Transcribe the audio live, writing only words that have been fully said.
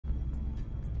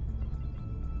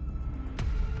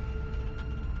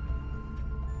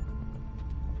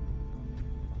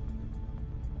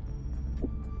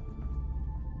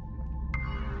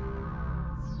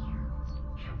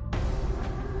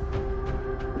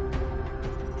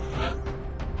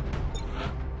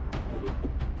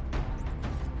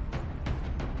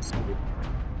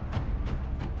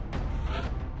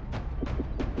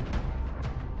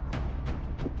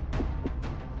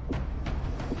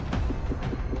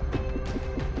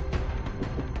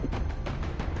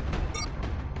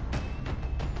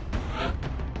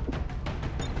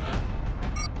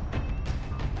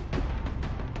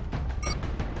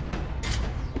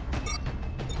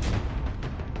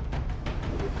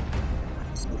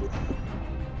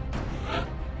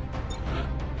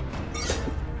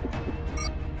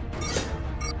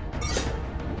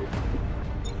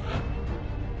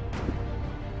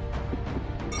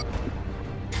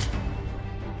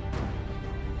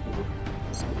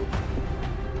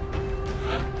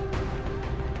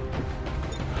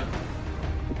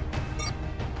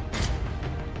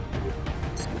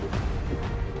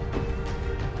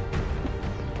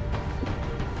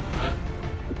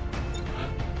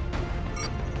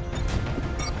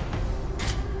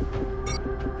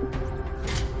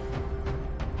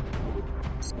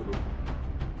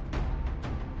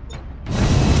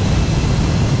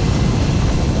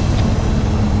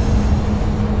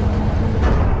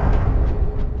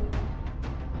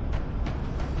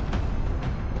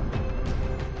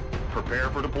Prepare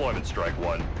for deployment, Strike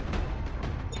One.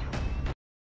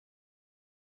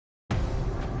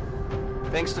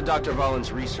 Thanks to Dr.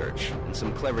 Vollin's research and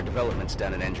some clever developments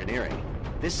done in engineering,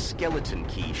 this skeleton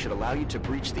key should allow you to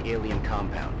breach the alien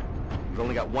compound. We've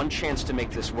only got one chance to make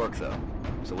this work, though,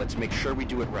 so let's make sure we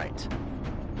do it right.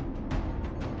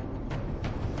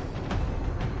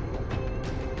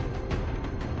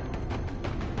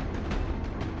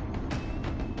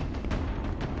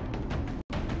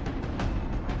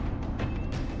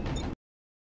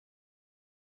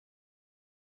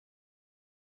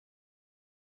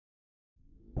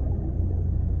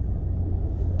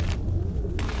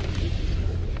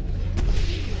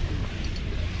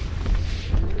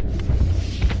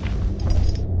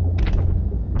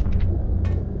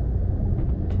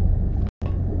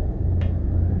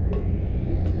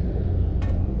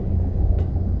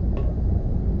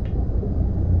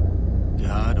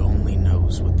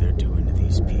 What they're doing to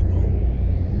these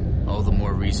people. All the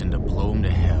more reason to blow them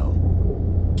to hell.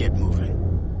 Get moving.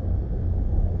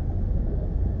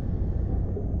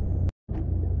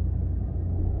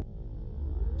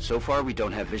 So far, we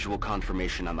don't have visual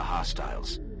confirmation on the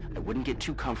hostiles. I wouldn't get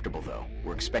too comfortable, though.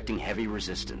 We're expecting heavy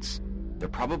resistance. They're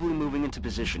probably moving into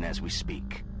position as we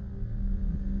speak.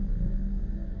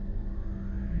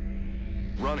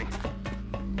 Running.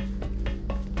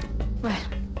 Well,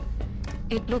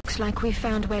 it looks like we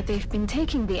found where they've been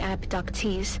taking the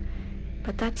abductees,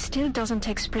 but that still doesn't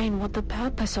explain what the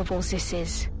purpose of all this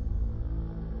is.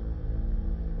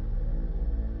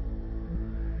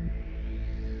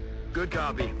 Good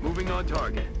copy. Moving on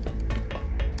target.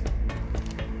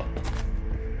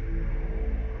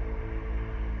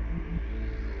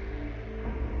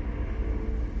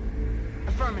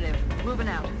 Affirmative. Moving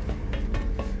out.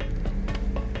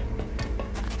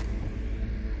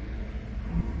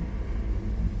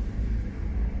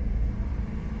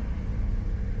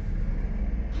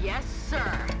 Yes,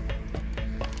 sir.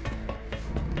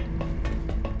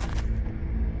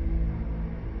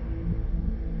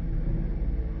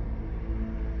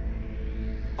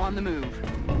 On the move.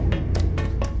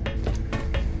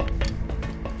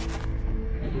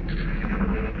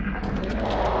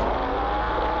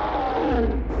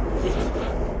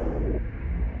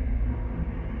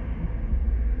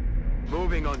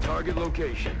 Moving on target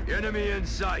location. Enemy in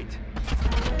sight.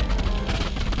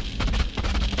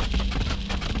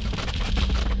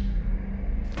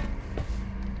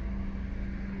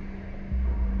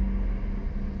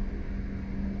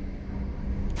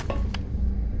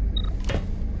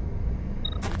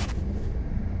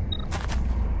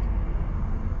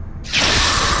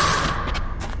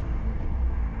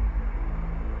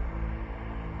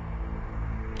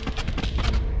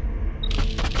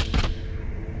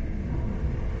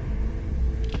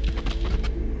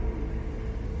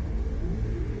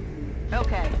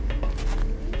 Okay.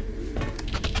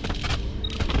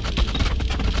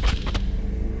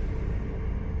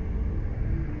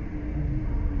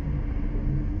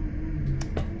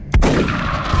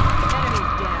 Enemies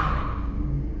down.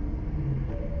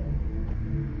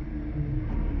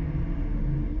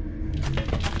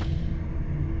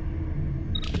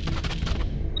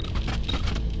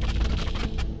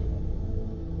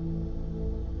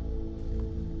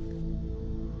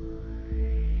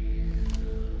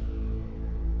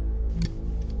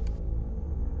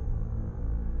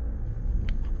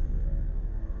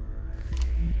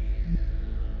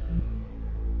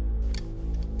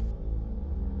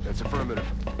 That's affirmative.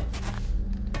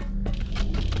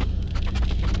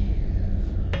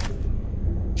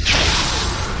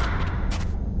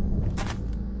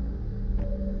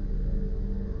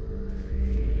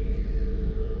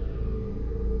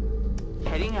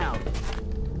 Heading out.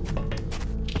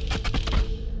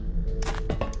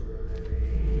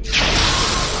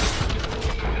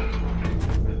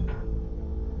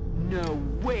 No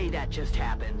way that just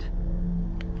happened.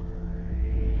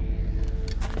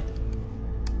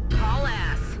 Haul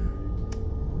ass.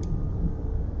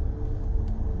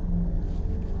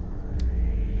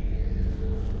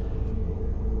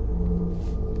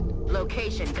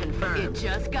 location confirmed. It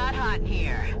just got hot in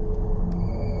here.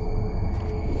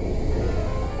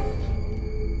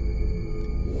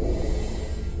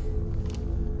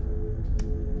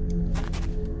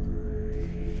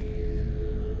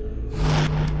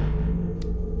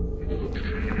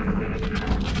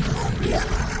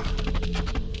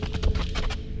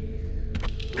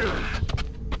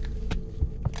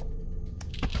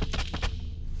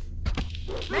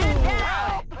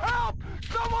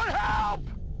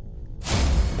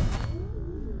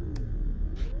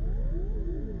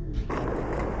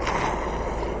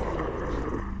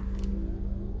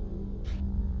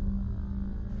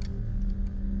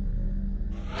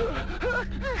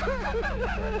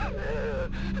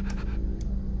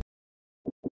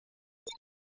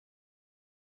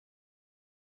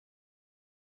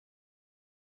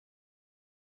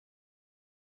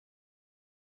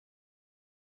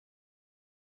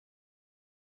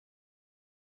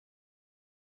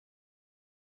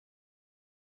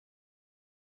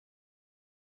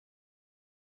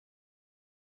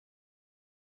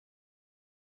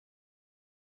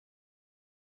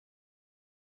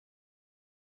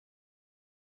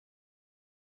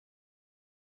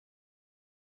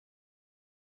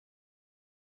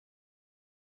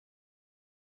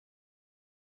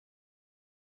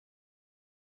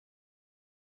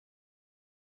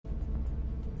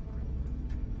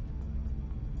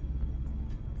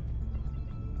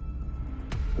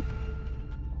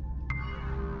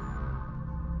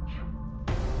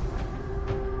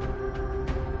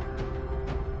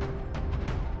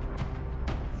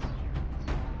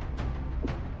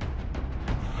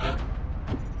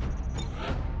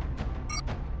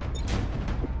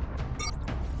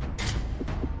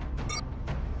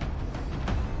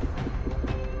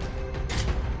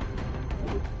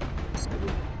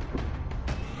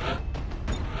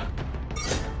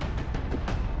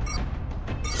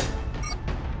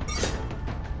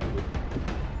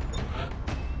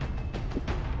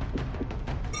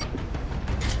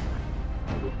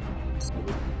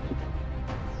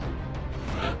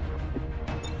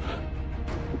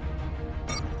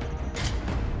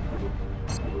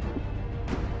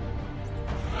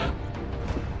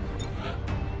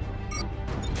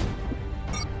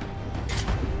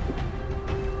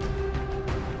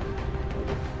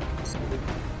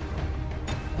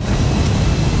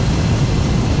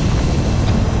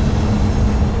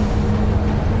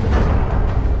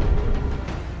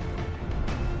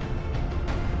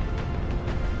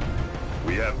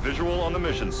 Visual on the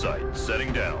mission site.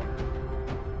 Setting down.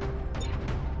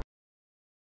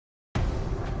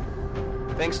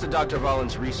 Thanks to Dr.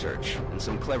 Vollin's research and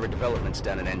some clever developments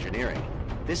done in engineering,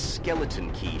 this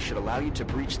skeleton key should allow you to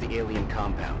breach the alien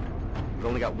compound. We've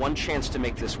only got one chance to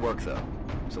make this work, though,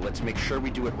 so let's make sure we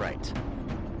do it right.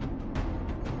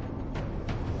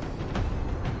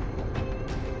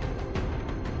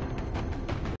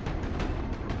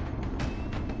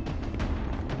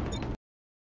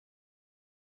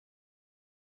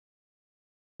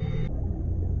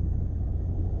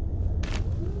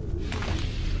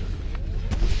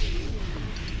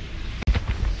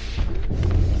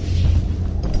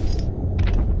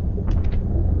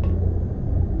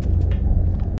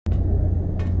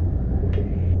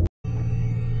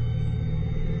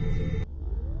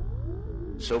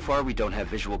 So far, we don't have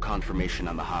visual confirmation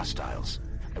on the hostiles.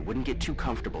 I wouldn't get too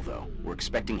comfortable, though. We're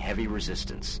expecting heavy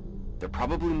resistance. They're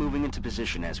probably moving into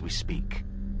position as we speak.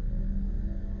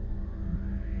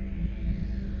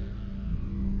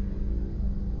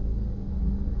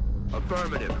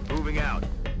 Affirmative. Moving out.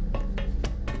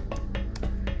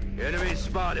 Enemy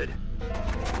spotted.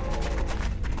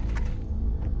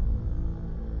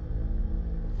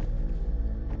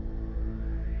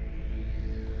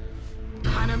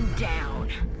 Hunt 'em down.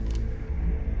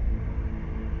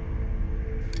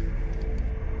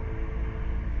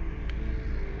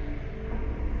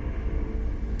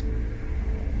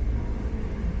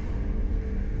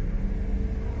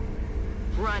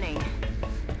 Running.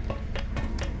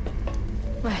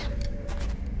 Well,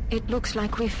 it looks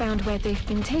like we found where they've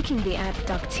been taking the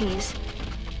abductees,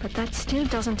 but that still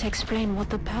doesn't explain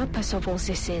what the purpose of all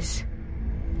this is.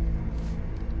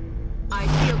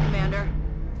 Ideal, Commander.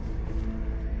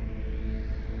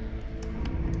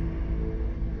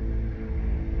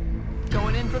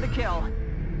 Going in for the kill.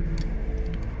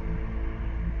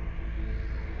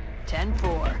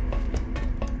 10-4.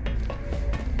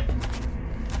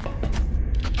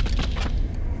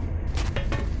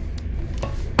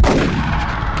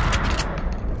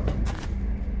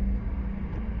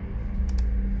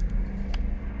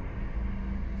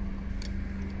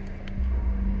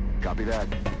 Copy that.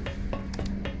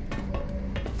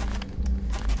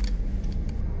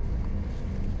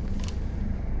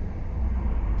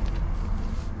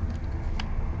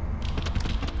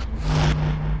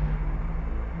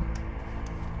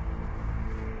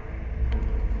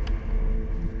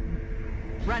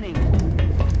 running.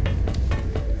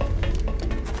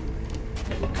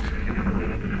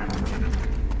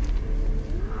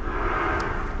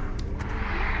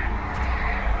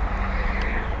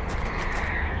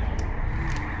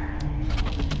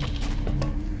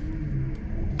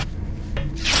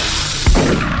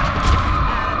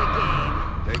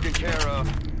 Taken care of.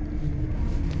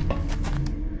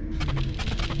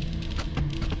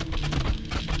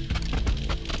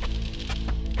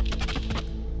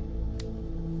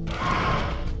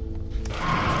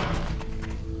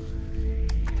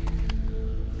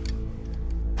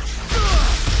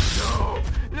 No!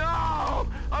 No!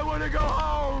 I want to go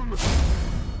home!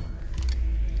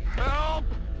 Help!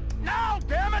 Now!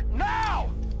 Damn it!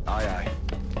 Now! Aye, aye.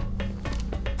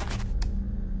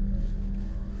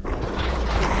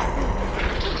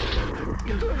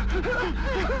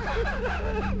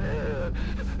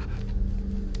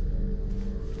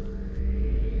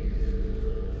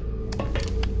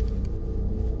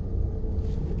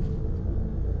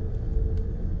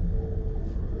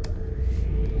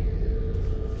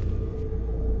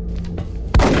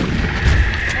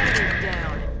 Enemy's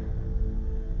down.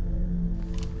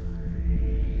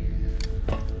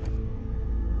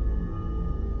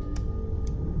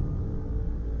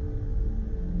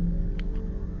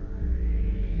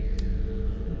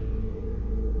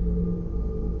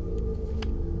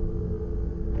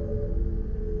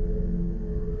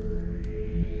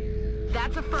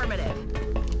 That's affirmative.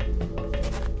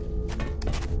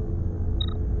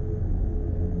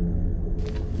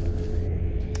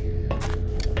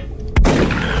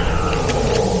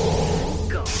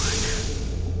 Gone.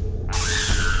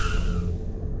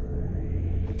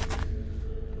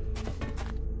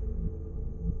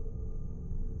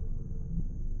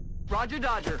 Roger,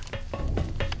 Dodger.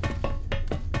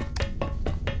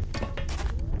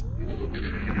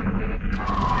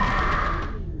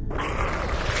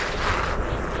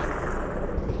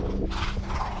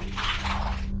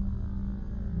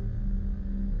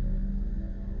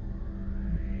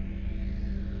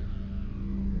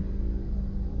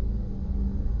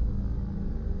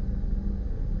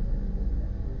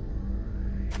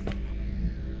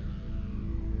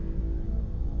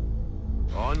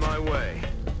 On my way.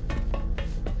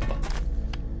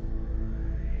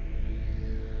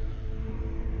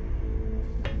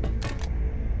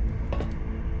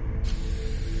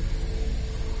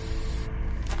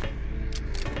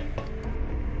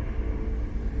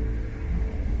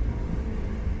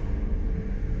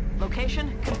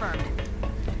 Location confirmed.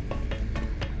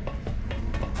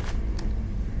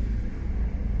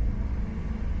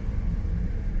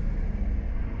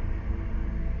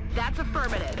 That's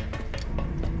affirmative.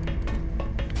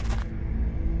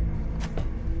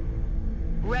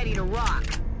 Ready to rock.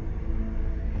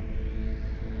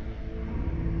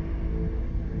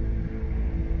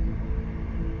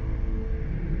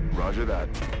 Roger that.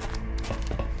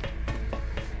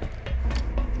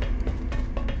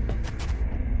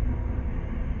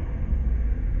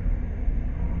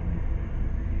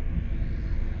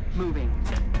 Moving.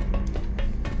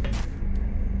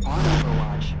 On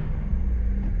Overwatch.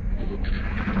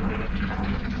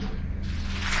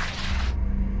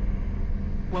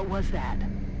 What was that?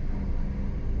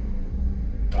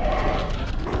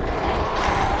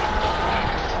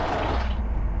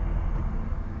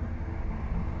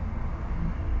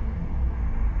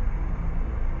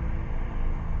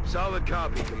 Solid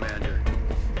copy, Commander.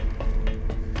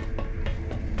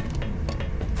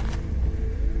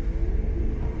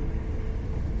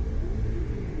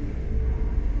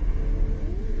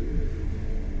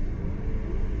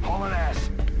 Hauling ass.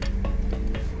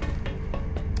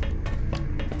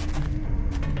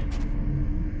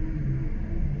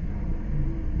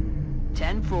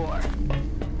 Four.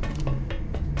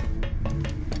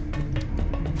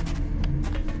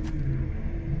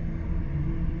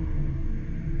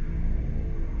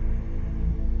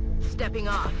 Stepping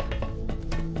off.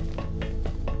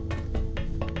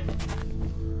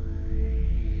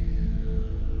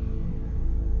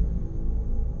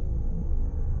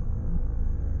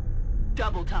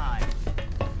 Double time.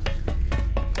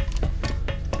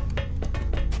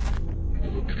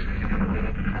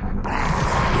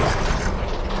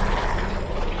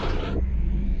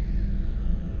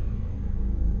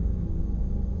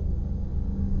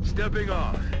 Stepping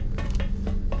off.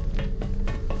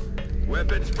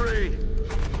 Weapons free.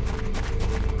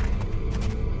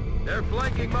 They're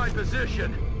flanking my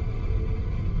position.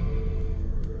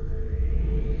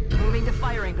 Moving to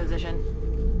firing position.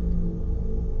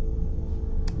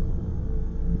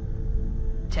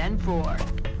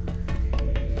 10-4.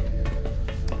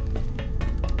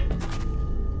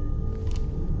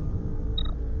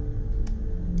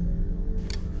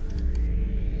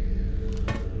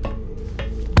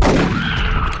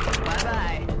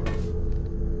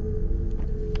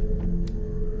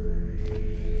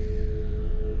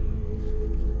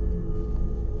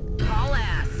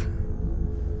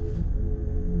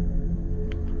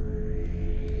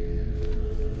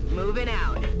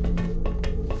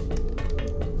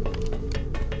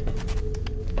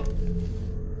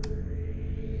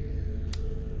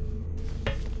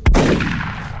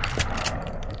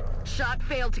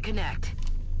 failed to connect.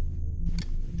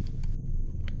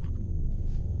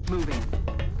 Moving.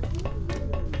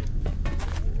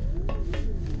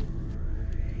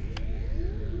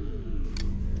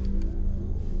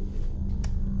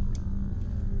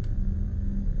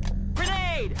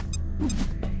 Grenade!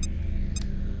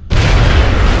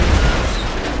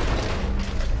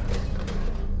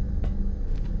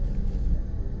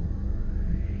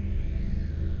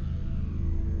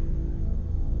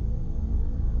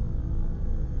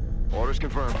 Orders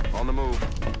confirmed. On the move.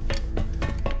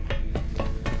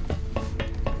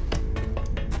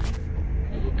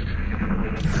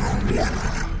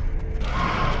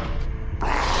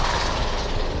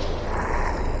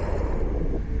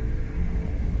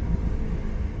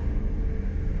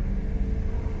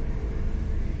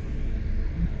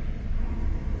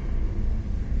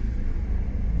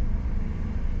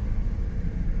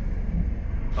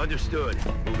 Understood.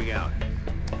 Moving out.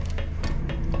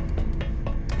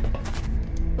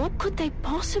 What could they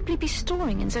possibly be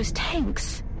storing in those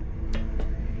tanks?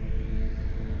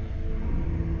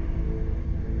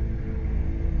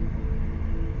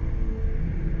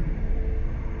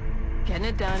 Getting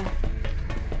it done.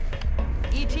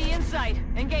 ET in sight.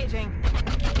 Engaging.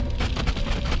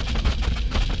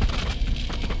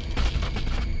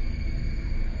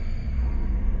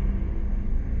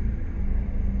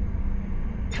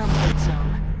 Comfort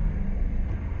zone.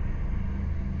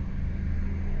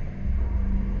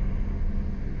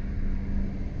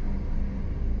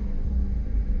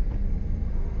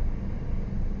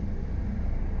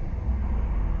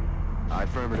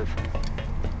 Affirmative.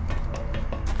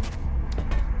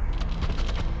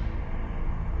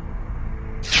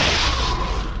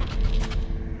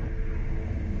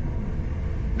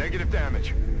 Negative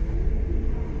damage.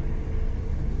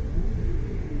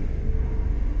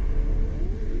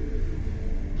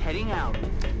 Heading out.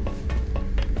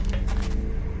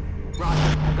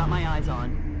 Roger, I've got my eyes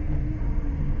on.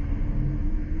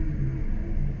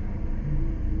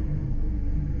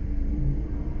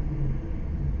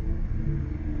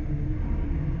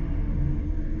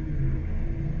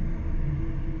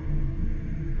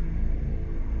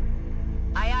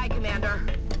 Aye, aye, Commander.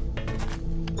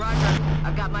 Roger,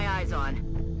 I've got my eyes on.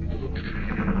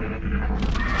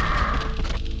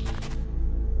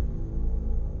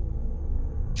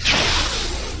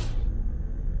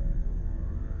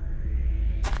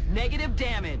 Negative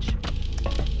damage.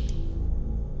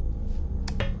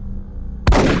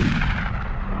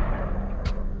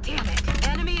 Damn it!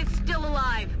 Enemy is still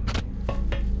alive!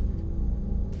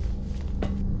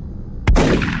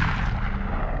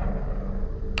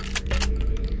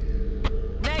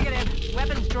 Negative!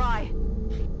 Weapons dry.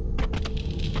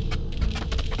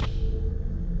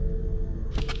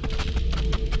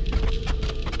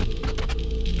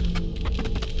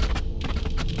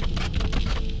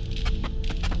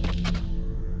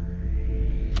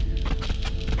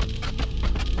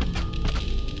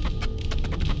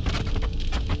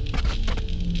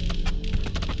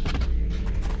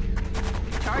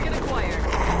 Target acquired.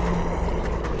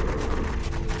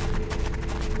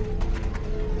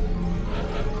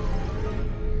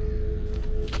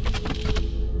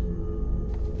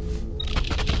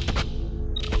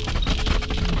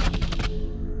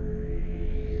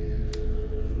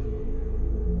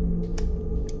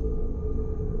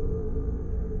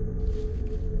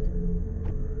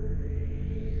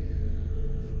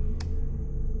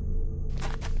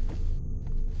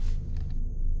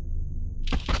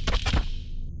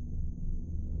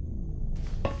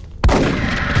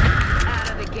 Out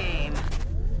of the game.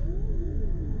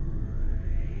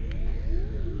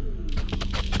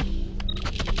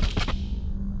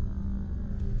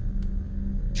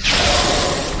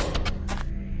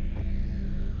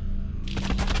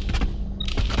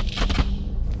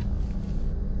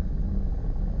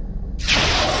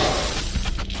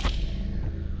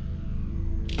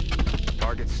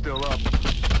 Target's still up.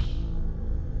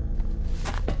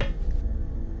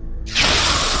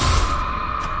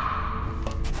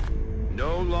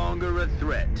 No longer a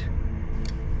threat.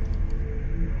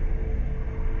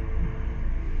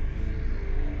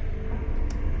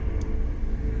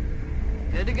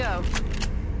 Good to go.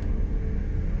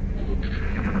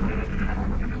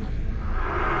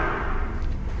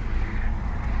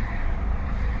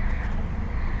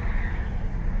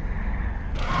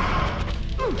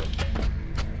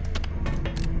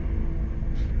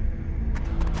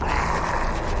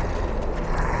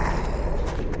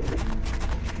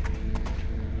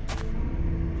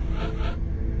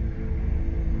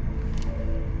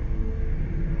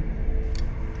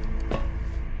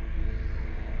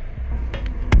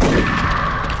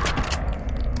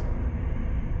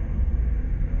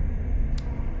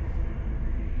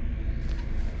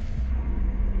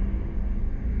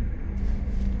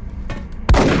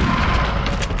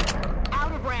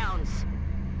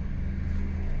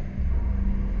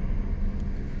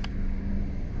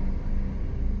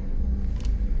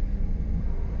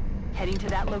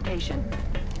 that location.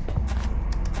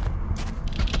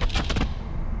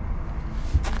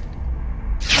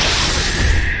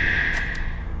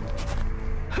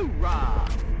 Hoorah!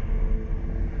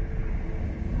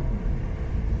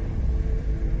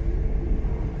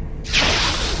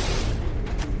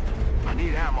 I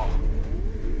need ammo.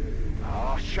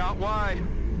 Oh, shot wide.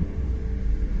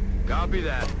 Copy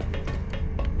that.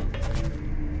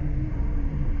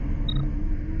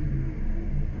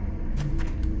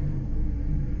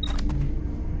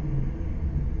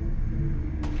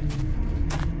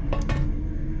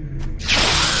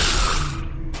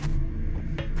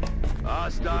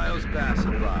 Hostiles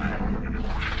passing by.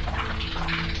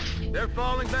 They're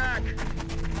falling back.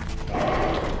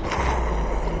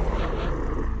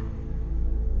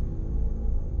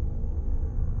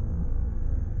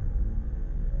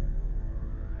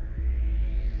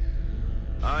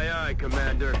 Aye, aye,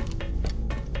 Commander.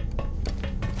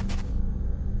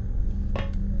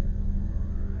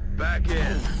 Back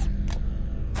in.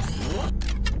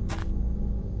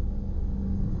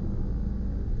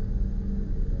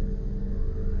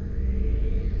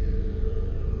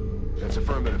 That's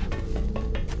affirmative.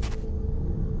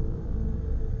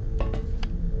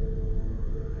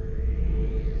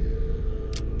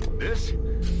 This?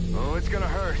 Oh, it's gonna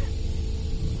hurt.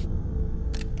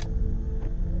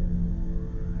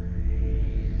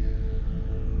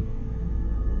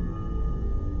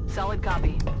 Solid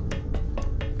copy.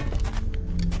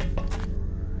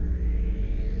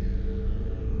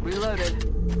 Reloaded.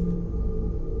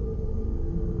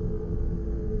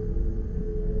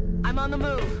 I'm on the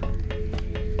move.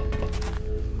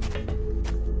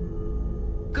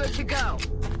 Good to go.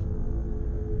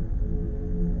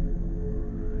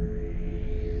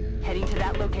 Heading to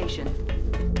that location.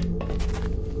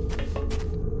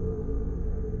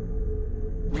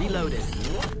 Reloaded.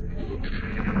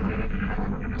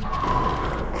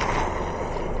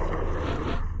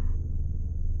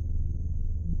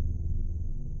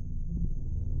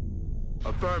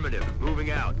 Affirmative.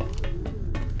 Moving out.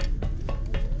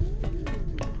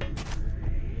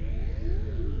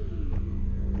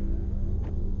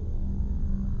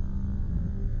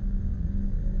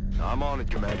 I'm on it,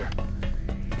 Commander.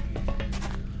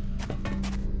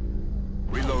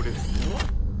 Reloaded.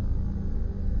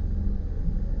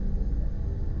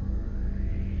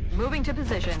 Moving to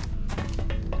position.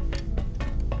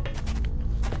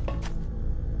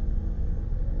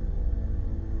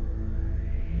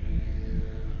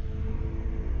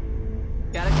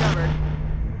 Got it covered.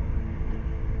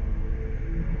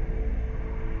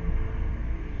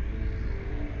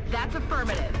 That's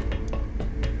affirmative.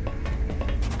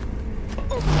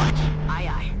 Overwatch. Aye,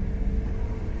 aye.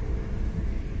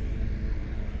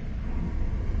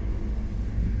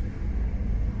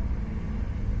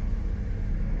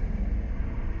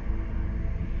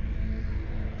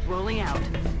 Rolling out.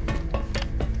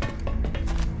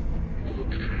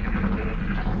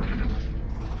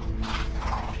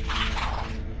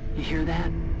 You hear that?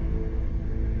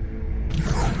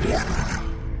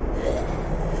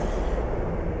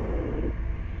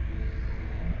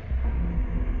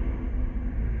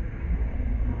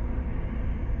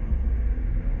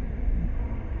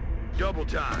 Double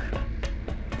time.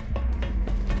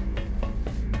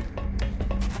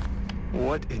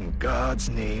 What in God's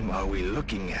name are we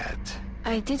looking at?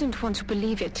 I didn't want to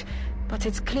believe it, but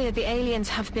it's clear the aliens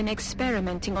have been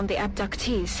experimenting on the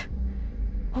abductees.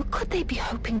 What could they be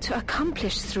hoping to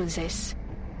accomplish through this?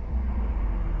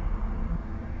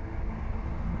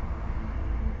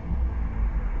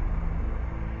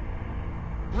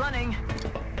 Running.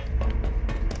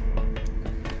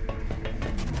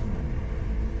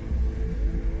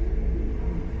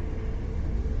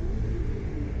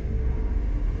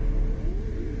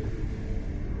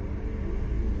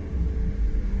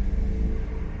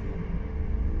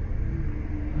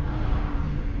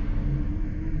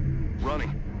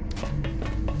 Running.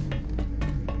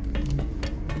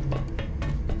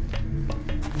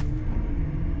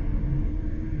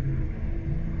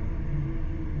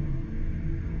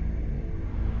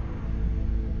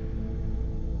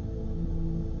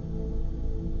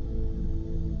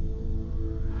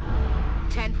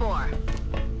 Ten four.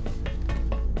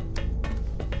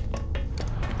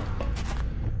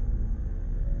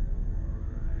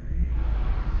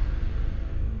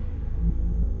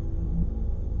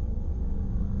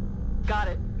 Got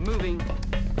it. Moving.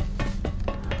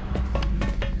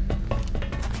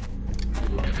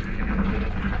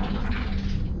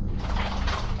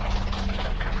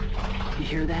 You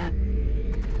hear that?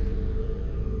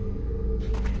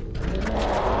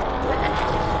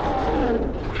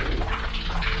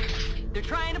 They're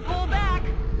trying to pull back.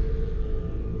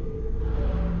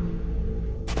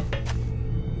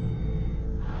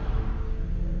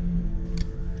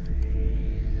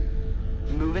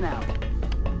 Moving out.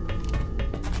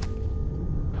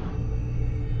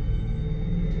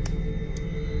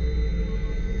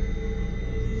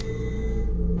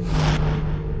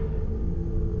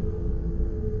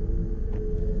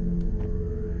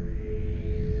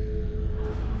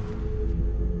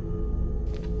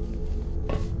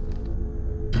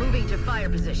 Moving to fire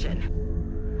position.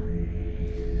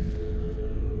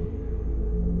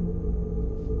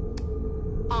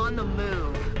 On the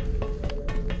move.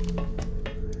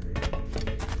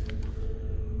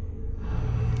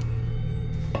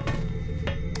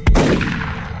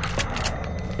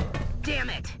 Damn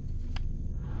it!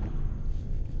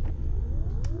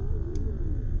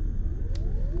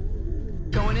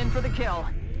 Going in for the kill.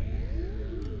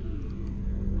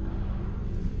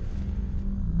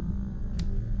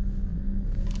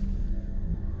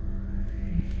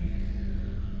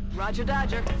 Roger,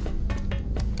 Dodger.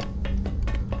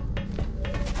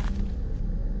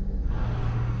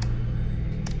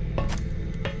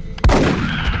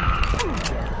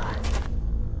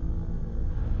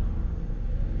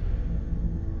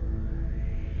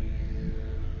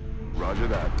 Roger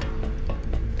that.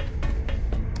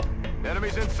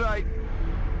 Enemies in sight.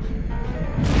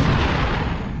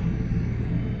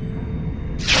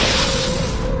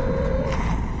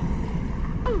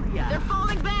 Oh, yeah. They're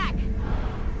falling back!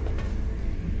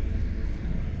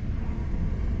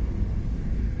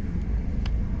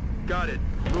 Got it.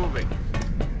 Moving.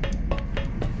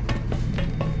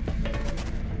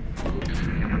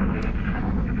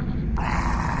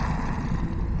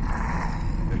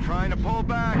 They're trying to pull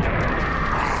back.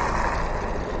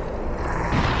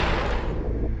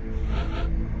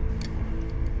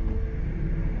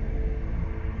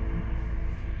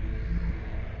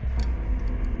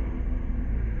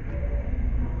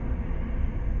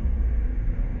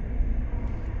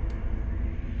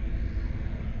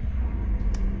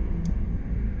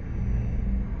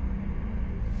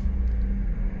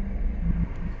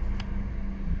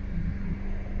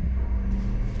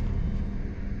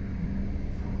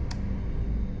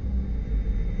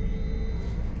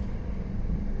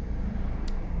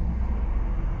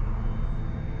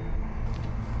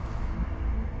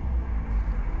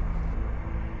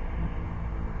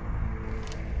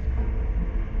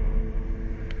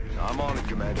 I'm on it,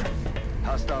 Commander.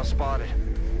 Hostile spotted.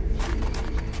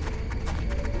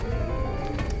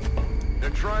 They're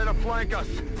trying to flank us.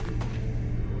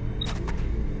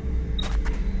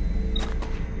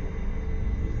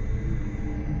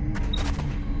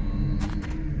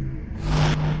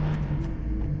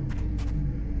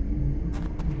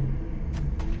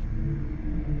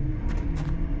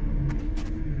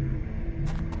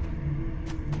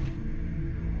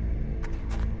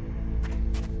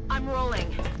 I'm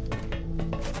rolling.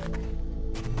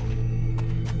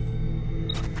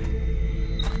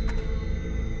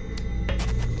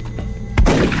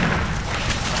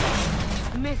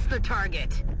 Missed the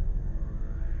target.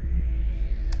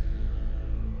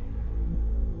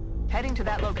 Heading to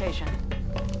that location.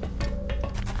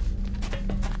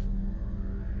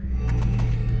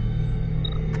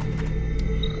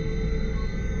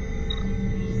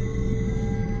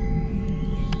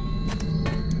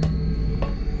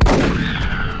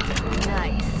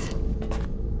 Nice.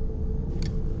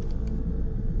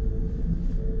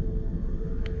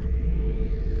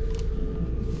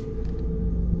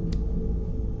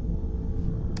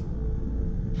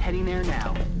 Heading there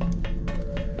now.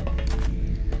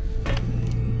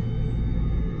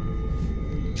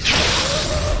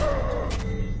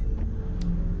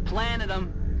 Planted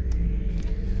them.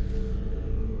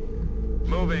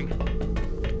 Moving.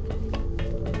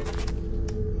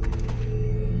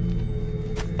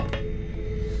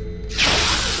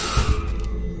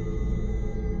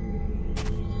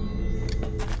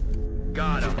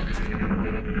 Got him.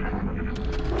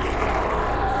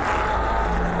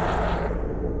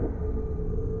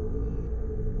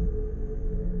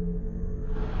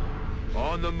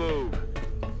 On the move.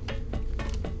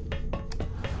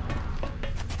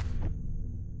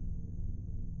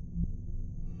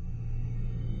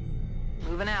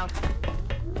 Moving out.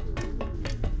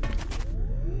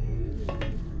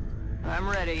 I'm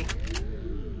ready.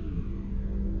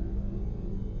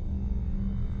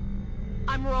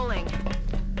 I'm rolling.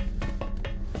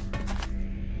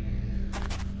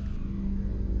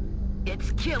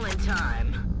 It's killing time.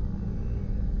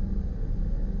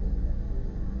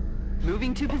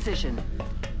 Moving to position.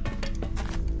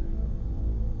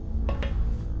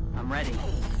 I'm ready.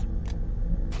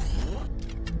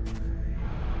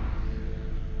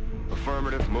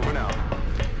 Affirmative, moving out.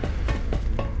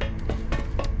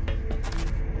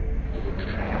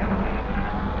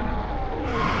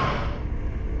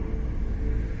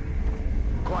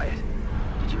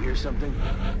 hear something?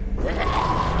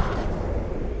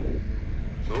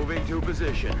 Moving to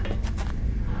position.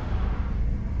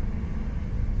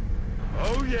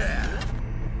 Oh yeah!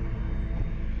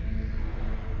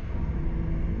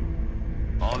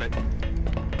 On it.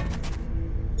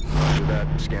 Roger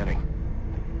that, scanning.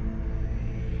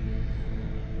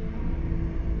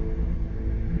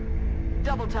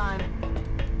 Double time.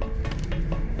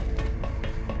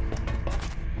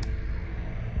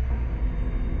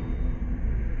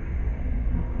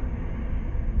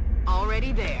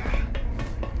 Already there.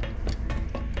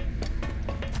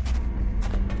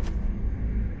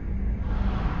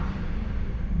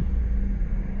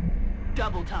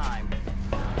 Double time.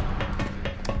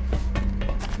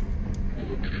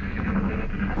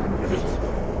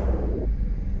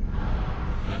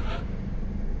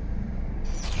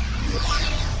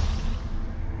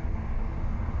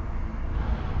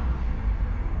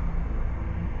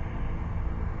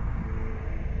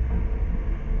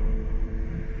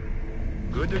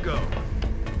 Good to go.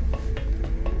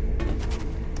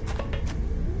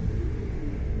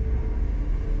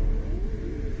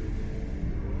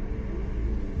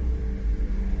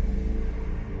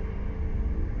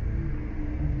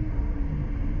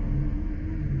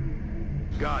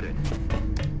 Got it.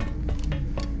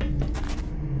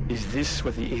 Is this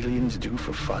what the aliens do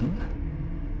for fun?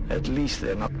 At least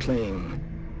they're not playing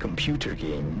computer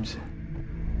games.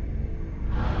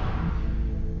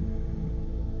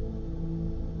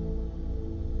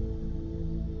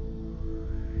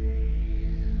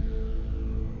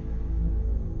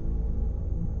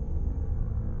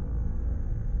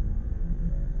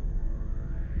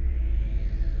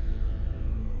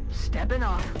 Stepping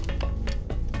off.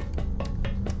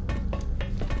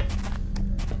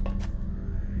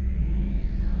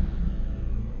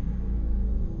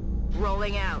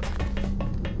 Rolling out.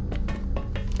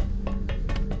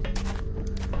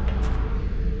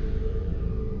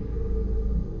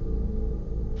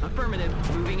 Affirmative.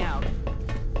 Moving out.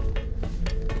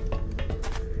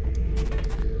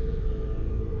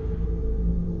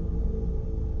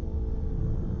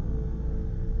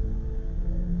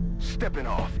 Stepping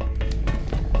off.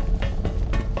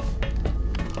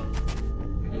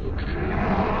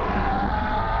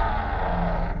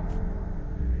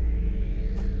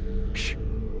 Shh.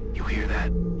 You hear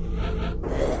that?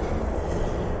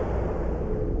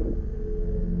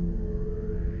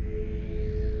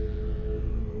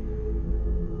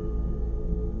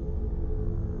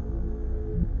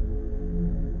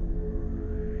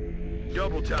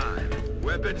 Double time.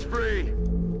 Weapons free.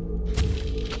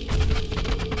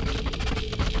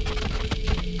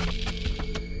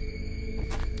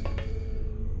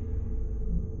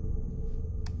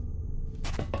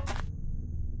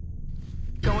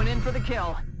 Going in for the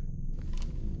kill.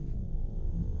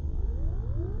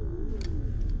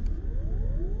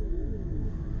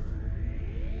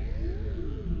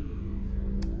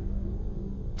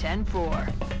 Ten four.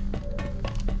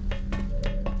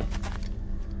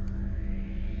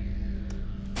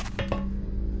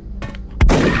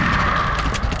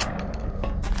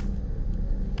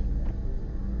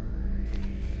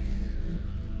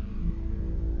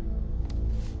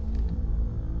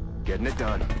 Getting it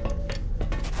done.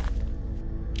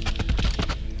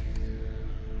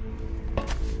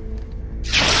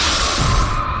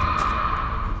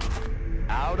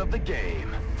 Out of the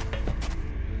game.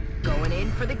 Going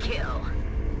in for the kill.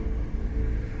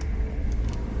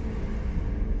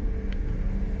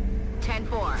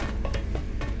 10-4.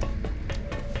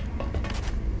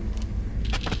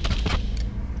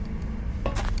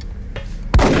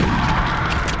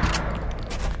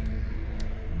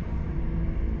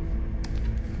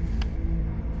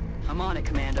 I'm on it,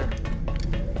 Commander.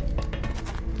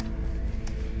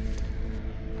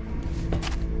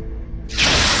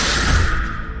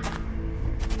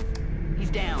 He's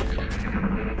down.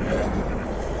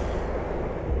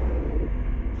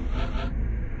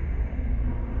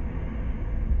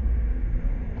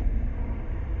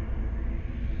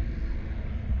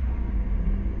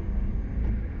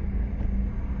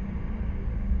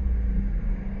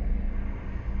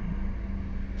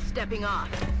 Stepping off.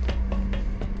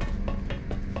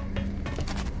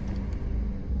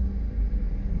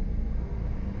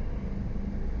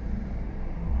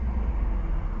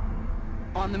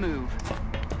 On the move.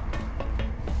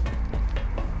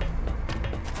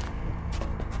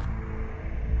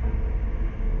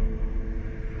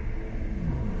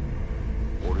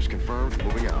 Orders confirmed.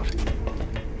 Moving out.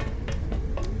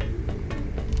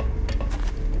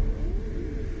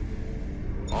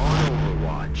 On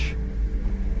Overwatch.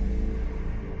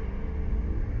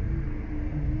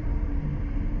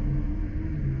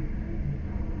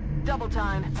 Double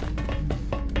time.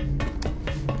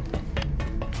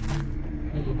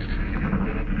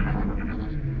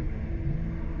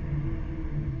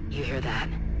 You hear that?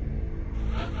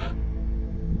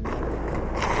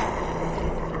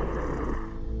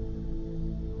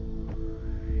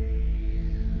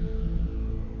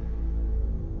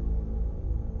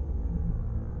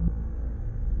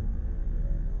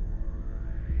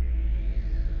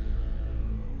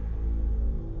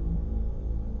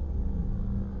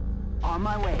 On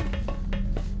my way.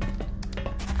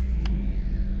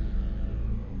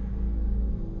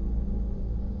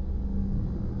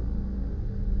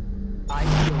 I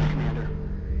feel it, Commander.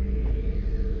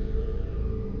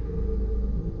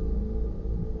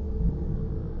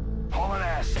 Hauling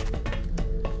ass.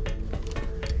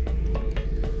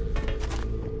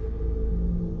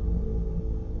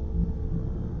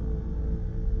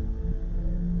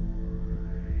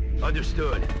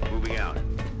 Understood. Moving out.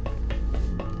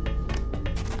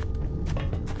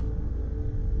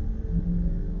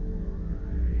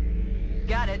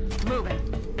 Got it. Moving.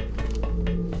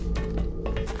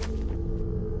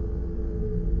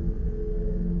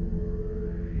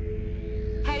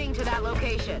 Heading to that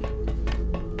location.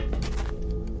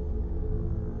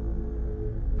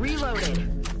 Reloaded.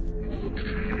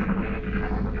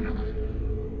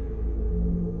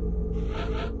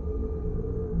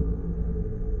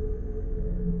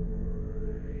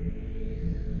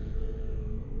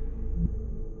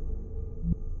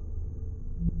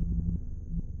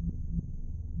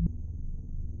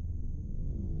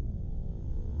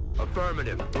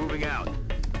 Affirmative. Moving out.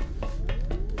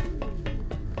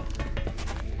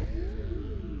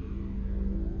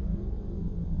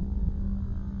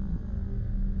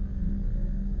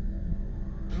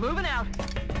 Moving out.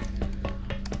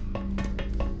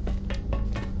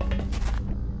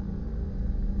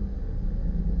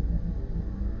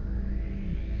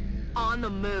 On the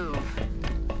move.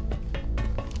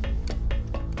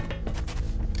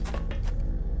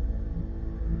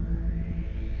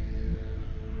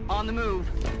 On the move.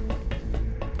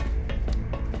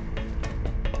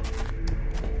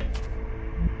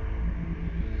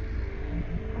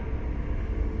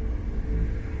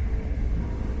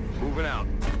 Moving out.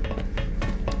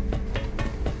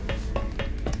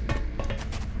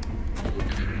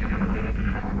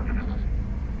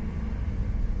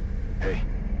 Hey,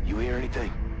 you hear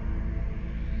anything?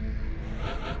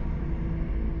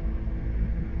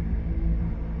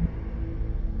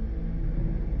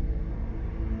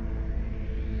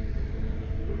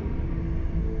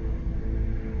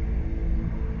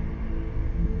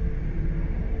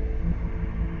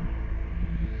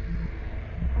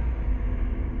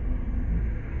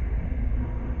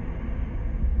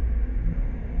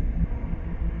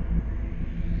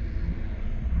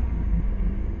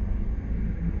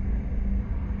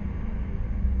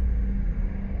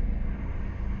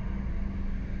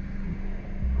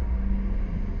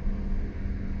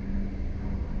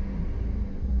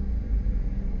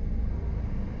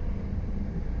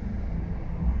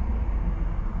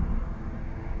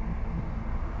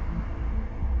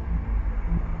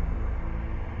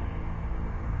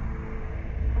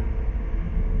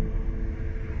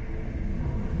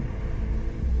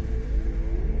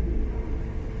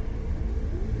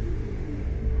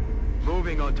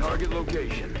 Moving on target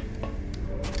location.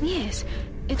 Yes,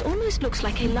 it almost looks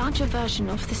like a larger version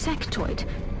of the sectoid,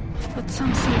 but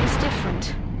something is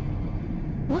different.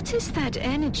 What is that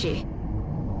energy?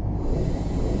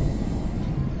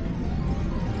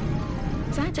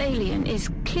 That alien is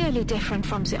clearly different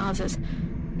from the others.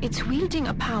 It's wielding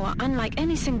a power unlike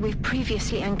anything we've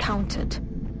previously encountered.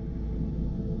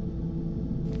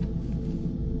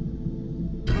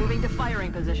 Moving to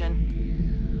firing position.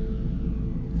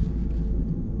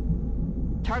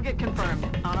 Target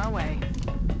confirmed. On our way.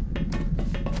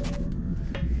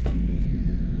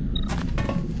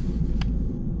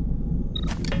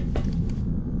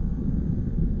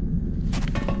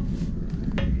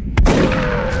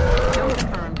 Kill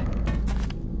confirmed.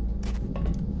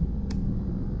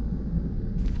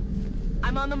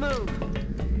 I'm on the move.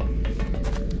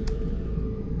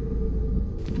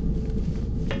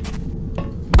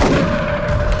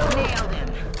 Nailed him.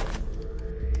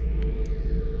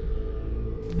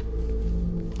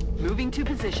 Moving to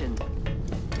position.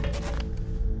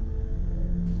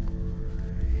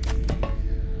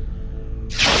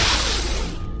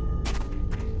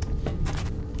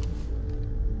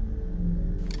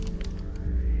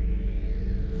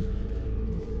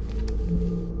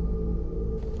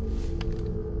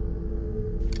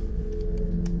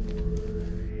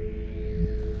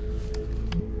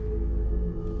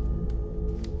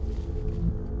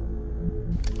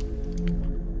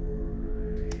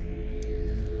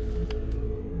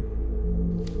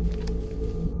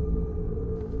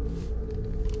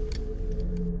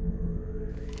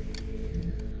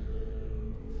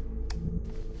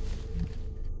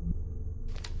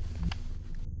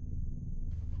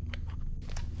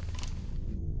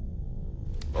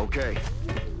 Okay.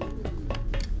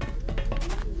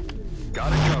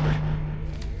 Got it covered.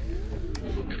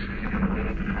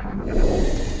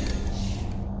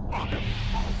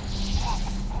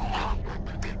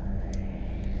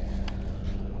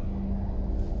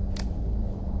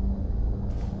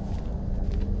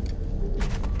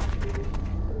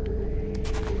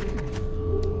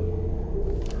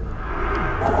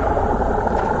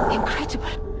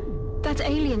 Incredible. That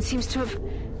alien seems to have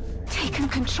taken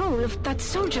control of that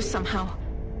soldier somehow.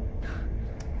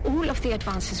 All of the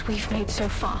advances we've made so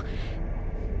far,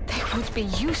 they would be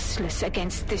useless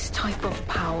against this type of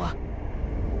power.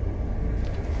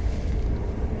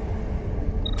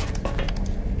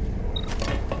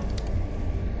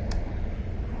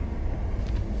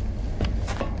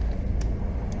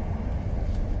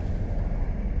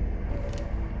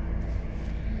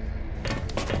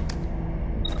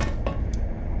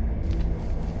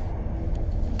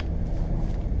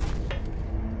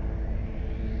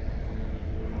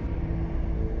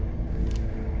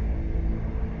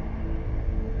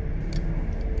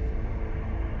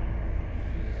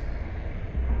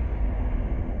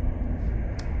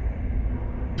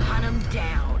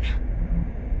 Down.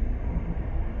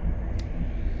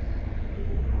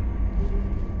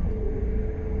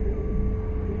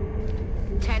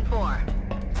 Ten-4.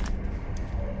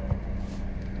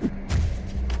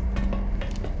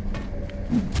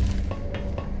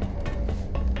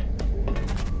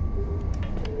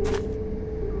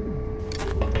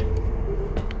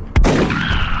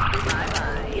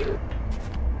 Bye-bye.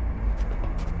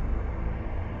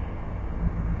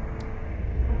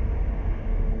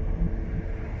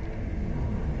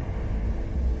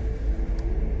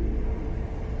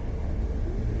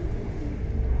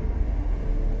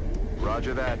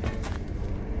 Roger that.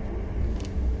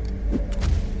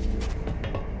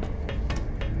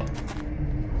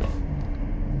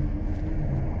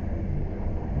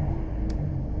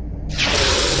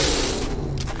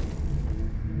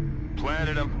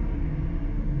 Planted him.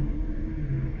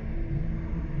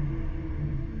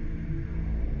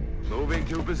 Moving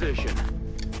to position.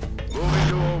 Moving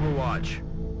to Overwatch.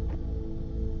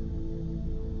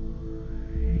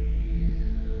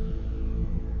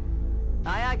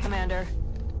 Aye, aye, Commander.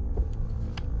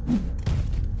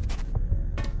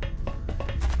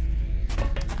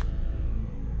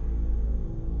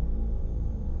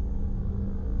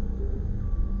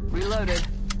 Reloaded.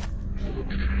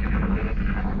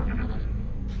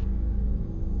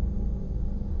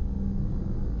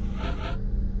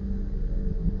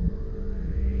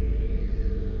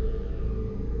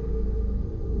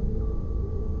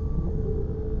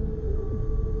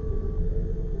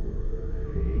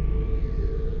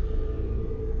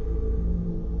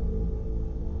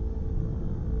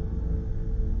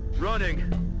 Running.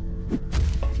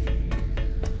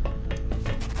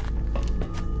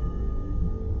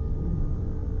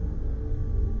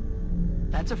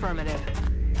 That's affirmative.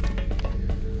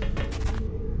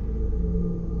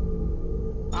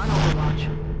 On Overwatch.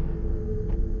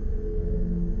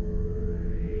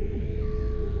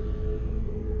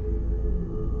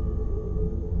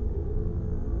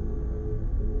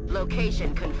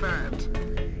 Location confirmed.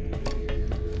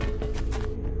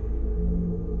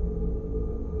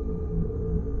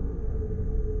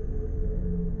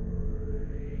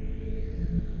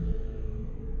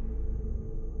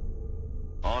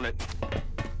 On it.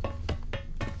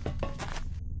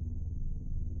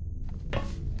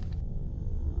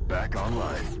 Back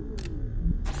online.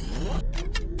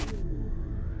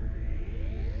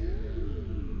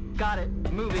 Got it.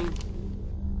 Moving.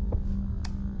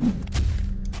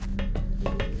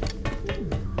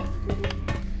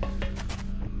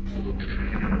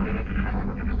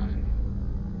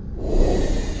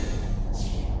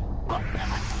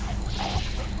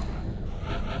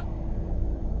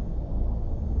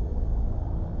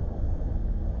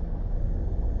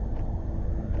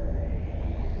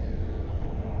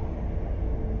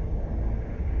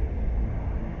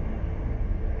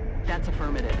 That's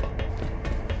affirmative.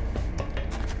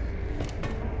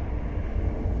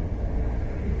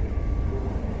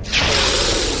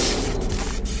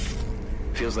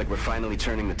 Feels like we're finally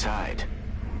turning the tide.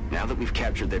 Now that we've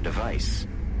captured their device,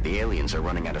 the aliens are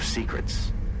running out of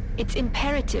secrets. It's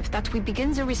imperative that we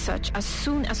begin the research as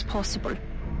soon as possible.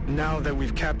 Now that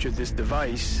we've captured this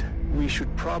device, we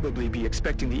should probably be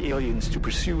expecting the aliens to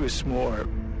pursue us more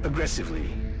aggressively.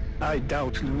 I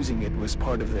doubt losing it was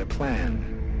part of their plan.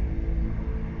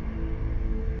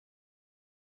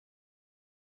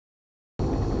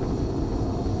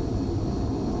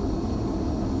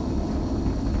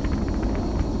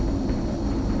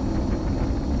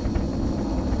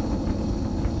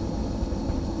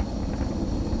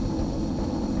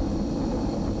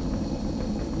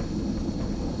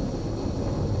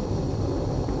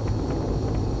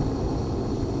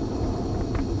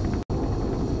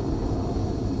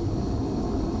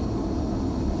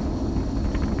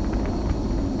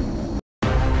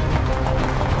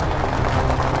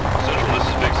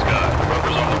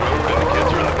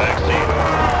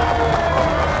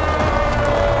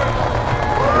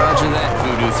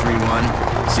 Voodoo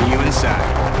 3-1. See you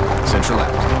inside. Central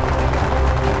out.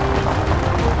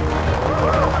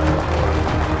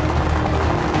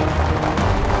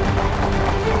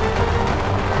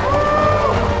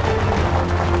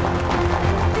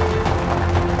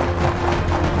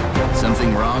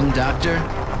 Something wrong, Doctor?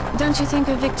 Don't you think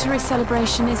a victory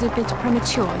celebration is a bit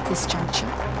premature at this juncture?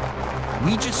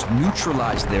 We just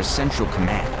neutralized their central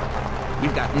command.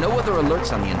 We've got no other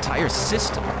alerts on the entire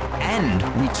system, and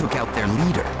we took out their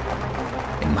leader.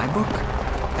 In my book,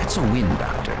 that's a win,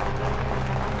 Doctor.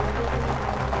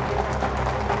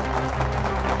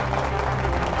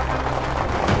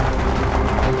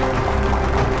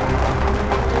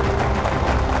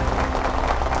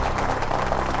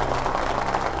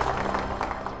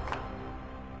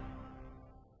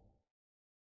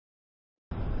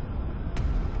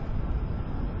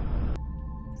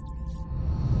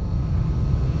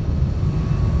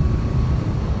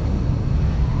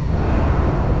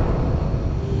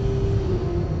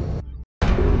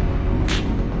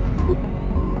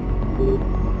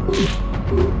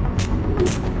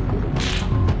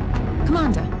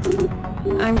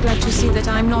 I'm glad to see that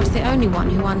I'm not the only one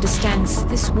who understands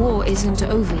this war isn't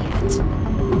over yet.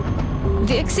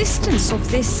 The existence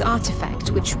of this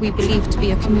artifact, which we believe to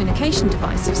be a communication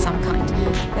device of some kind,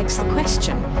 begs the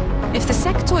question. If the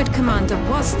sectoid commander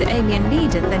was the alien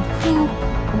leader, then who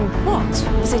or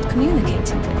what was it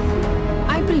communicating with?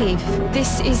 I believe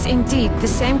this is indeed the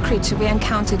same creature we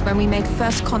encountered when we made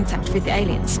first contact with the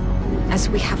aliens. As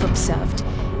we have observed,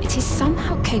 it is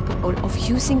somehow capable of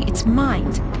using its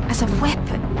mind as a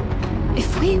weapon.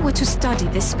 If we were to study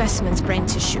this specimen's brain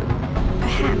tissue,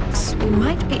 perhaps we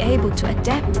might be able to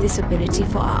adapt this ability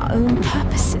for our own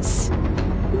purposes.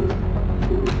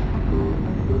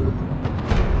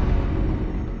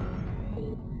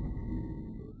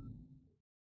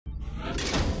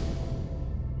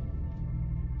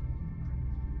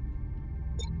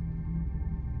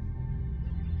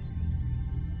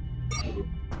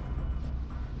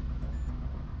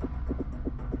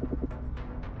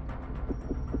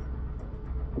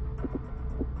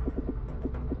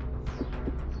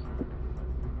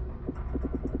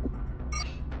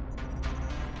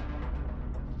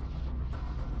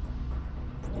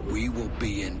 We will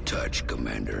be in touch,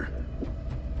 Commander.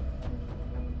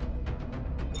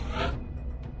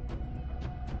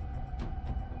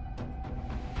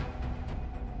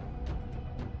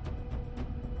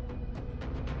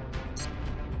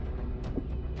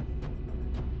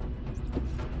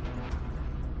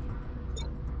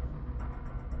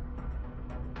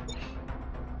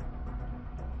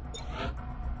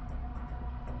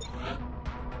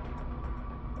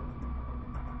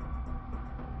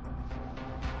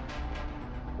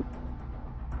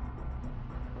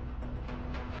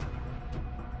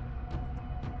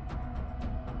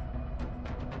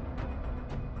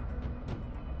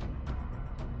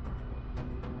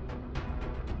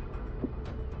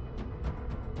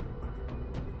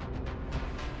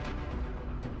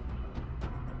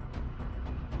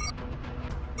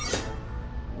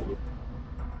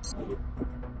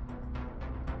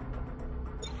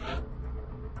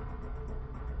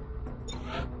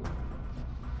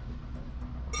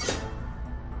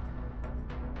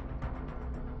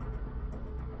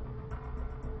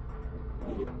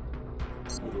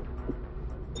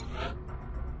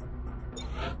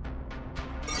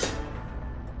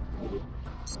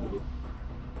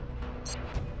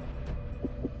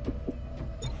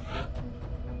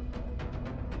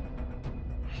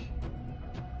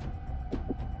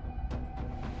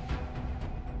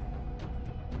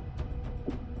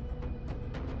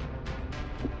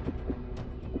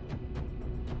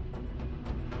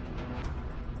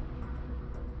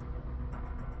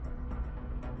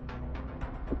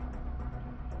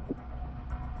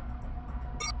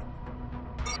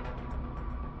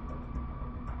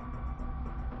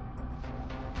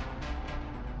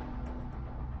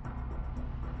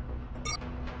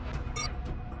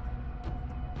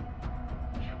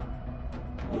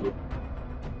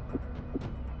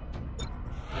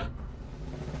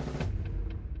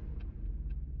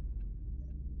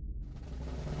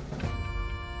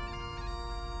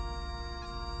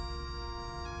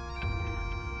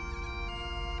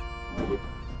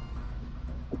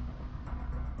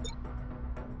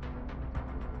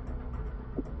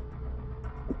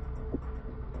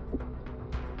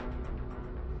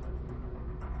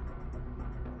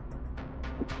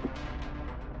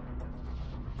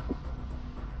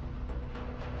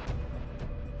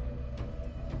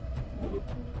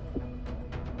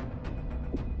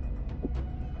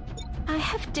 I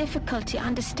have difficulty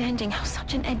understanding how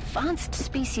such an advanced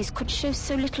species could show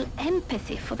so little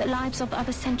empathy for the lives of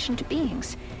other sentient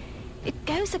beings. It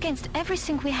goes against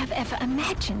everything we have ever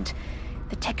imagined.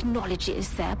 The technology is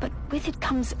there, but with it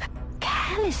comes a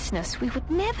callousness we would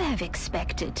never have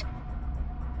expected.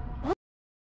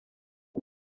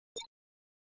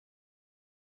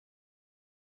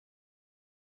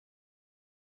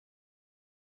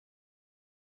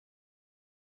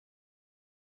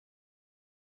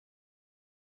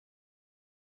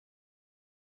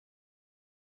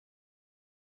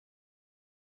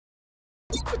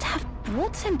 What could have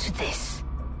brought them to this?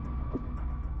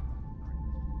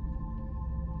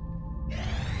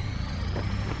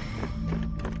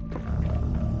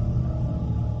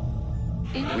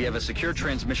 We have a secure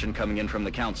transmission coming in from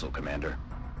the Council, Commander.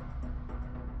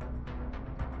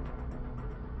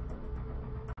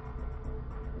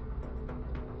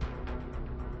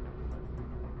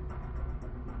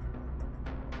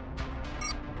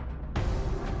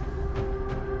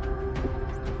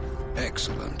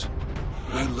 Excellent.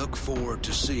 We look forward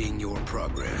to seeing your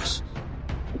progress.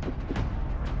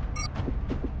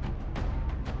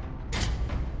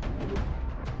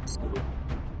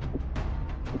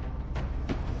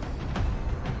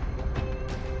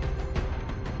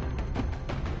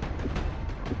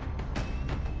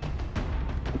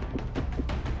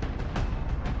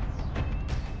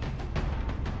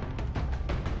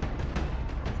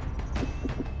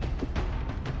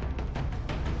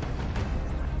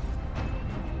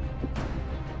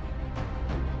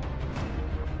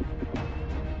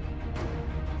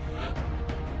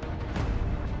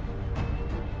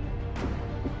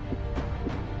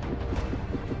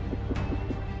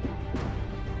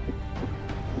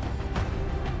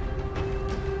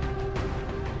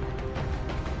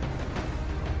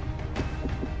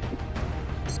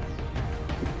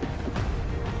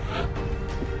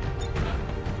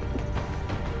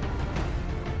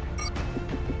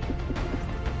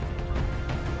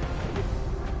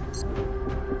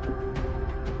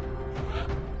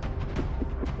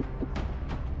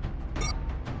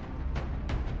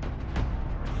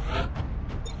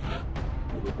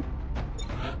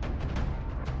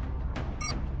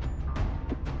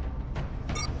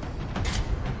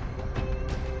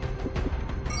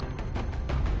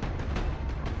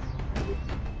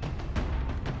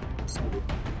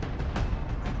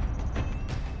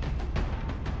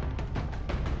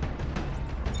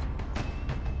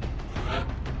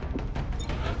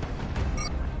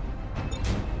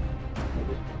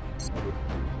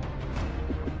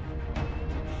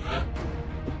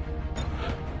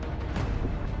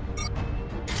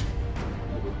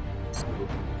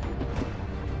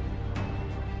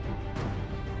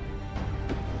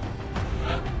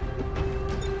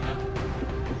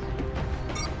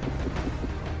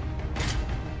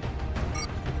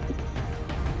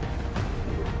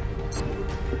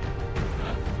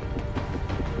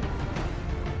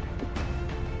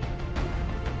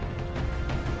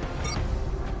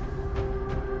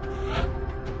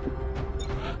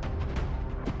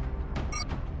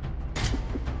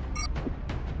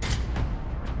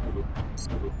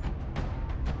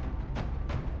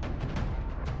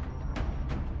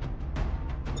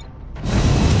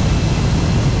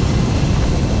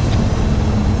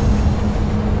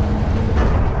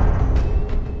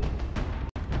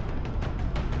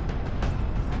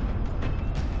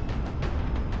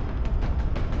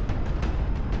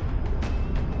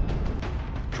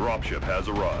 Dropship has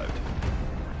arrived.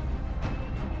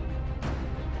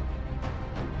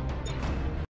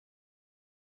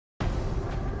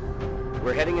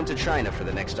 We're heading into China for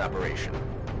the next operation.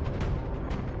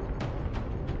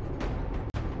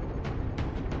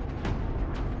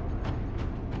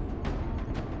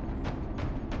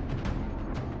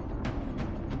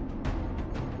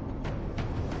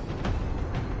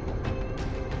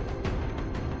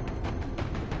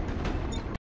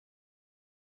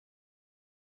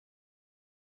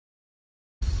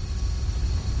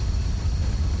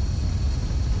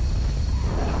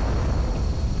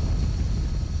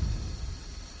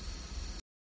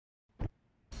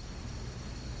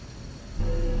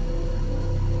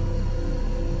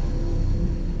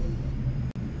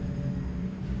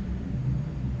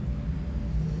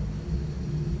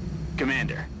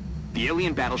 Commander, the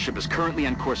alien battleship is currently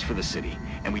on course for the city,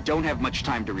 and we don't have much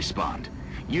time to respond.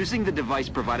 Using the device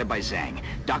provided by Zhang,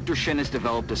 Dr. Shen has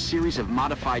developed a series of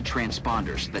modified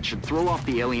transponders that should throw off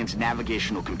the alien's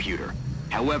navigational computer.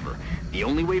 However, the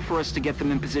only way for us to get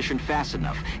them in position fast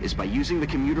enough is by using the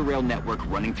commuter rail network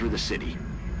running through the city.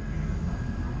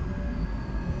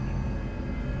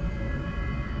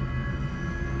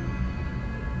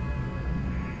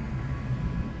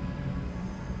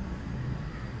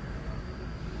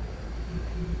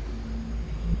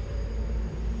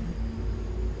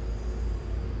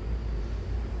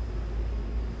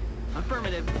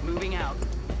 Affirmative. Moving out.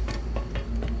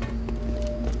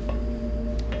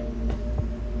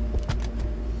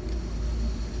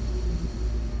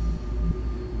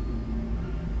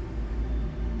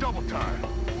 Double time.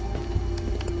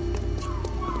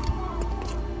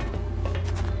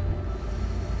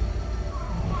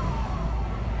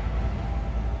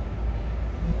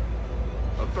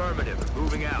 Affirmative.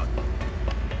 Moving out.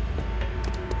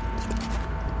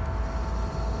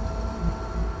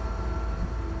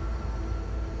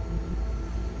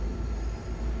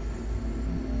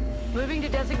 Moving to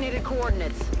designated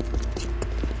coordinates.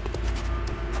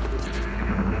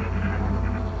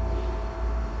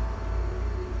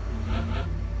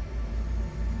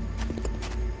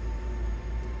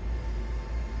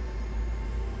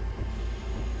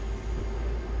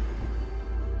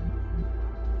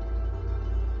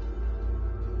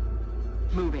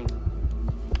 Moving.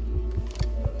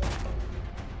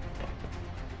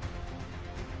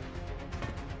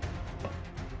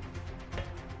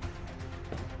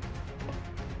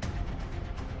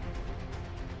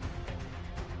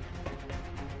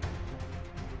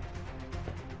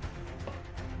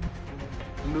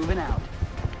 Moving out.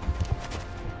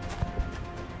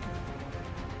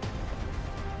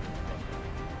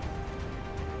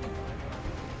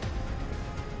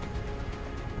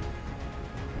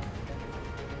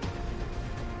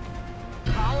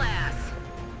 Haul ass.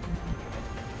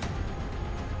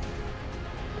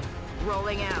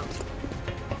 Rolling out.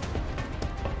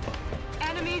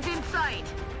 Enemies in sight.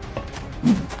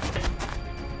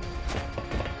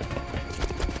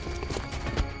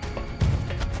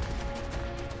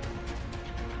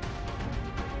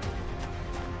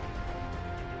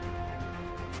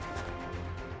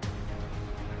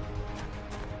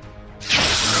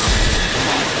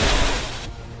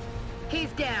 He's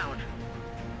down.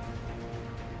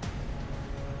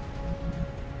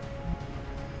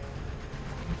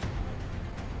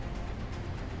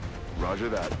 Roger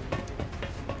that.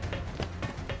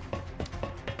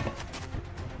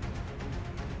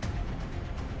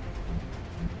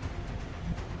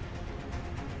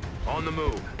 On the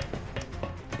move.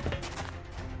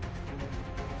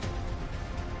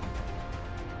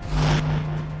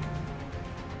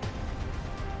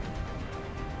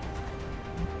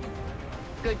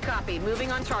 Good copy.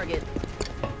 Moving on target.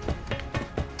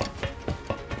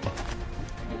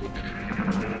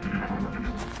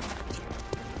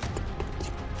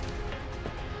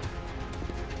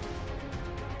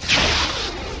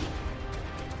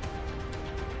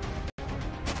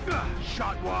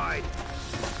 Shot wide.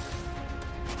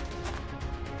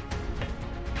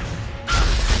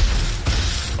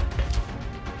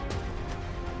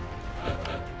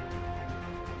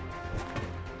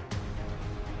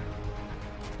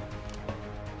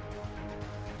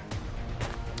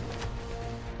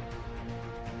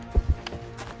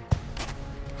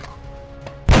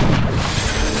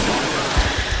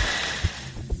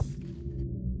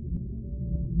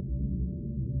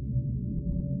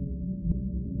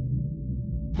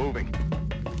 Moving.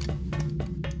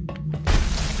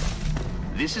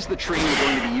 This is the train we're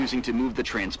going to be using to move the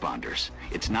transponders.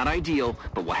 It's not ideal,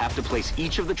 but we'll have to place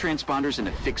each of the transponders in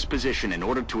a fixed position in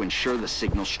order to ensure the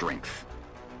signal strength.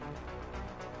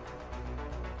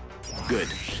 Good.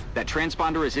 That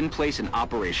transponder is in place and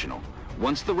operational.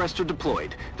 Once the rest are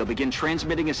deployed, they'll begin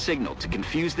transmitting a signal to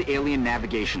confuse the alien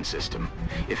navigation system.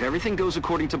 If everything goes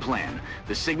according to plan,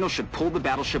 the signal should pull the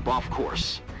battleship off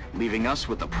course, leaving us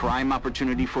with a prime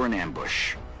opportunity for an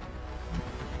ambush.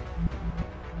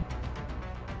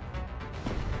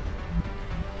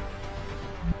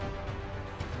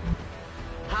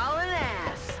 Hauling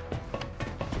ass.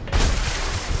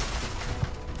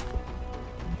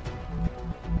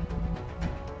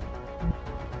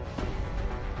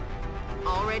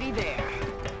 Already there.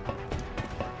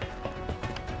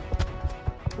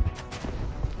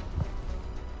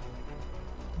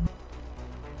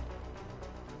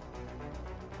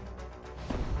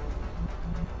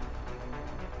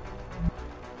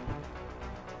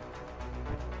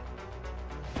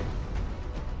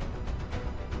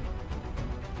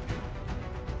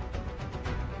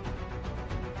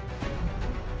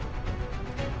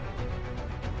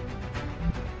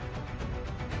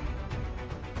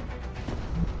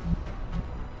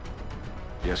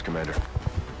 Yes, Commander.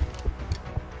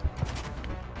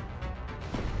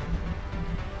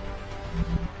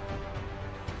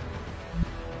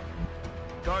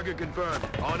 Target confirmed.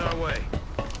 On our way.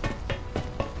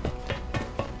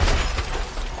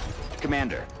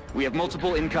 Commander, we have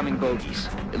multiple incoming bogies.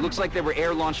 It looks like they were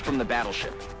air-launched from the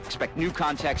battleship. Expect new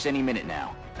contacts any minute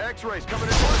now. X-rays coming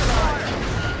in one side.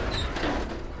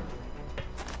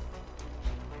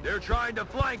 They're trying to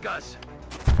flank us.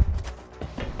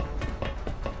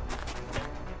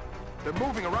 They're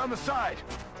moving around the side.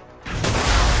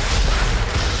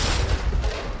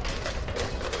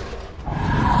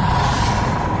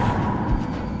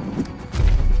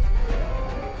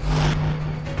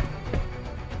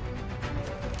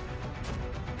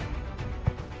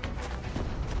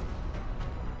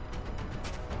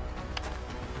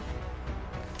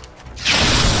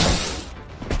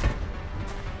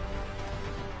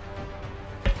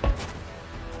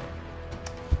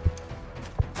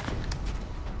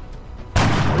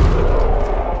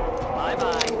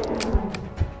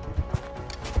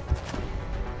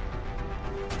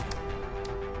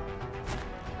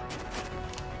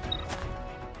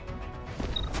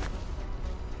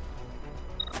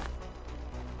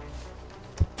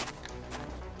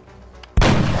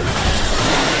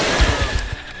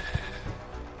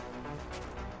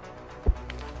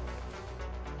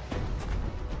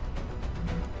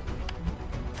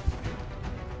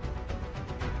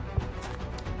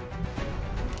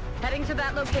 Heading to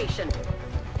that location.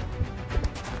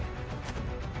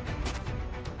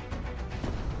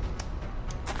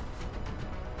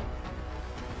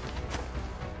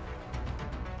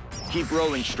 Keep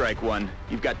rolling, Strike One.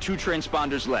 You've got 2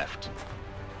 transponders left.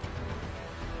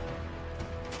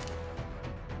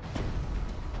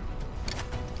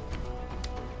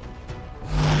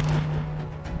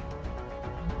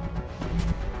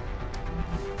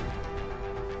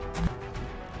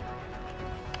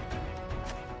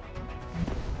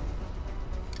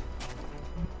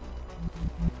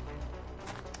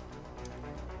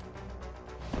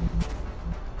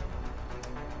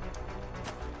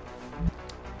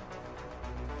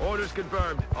 Orders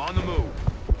confirmed. On the move.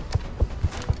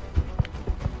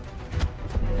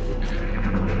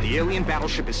 The alien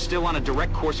battleship is still on a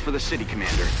direct course for the city,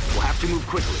 Commander. We'll have to move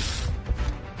quickly.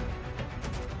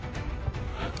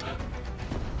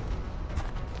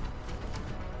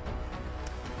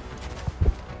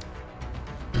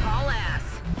 Haul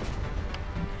ass.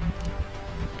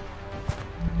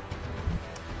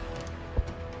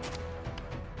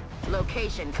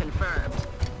 Location confirmed.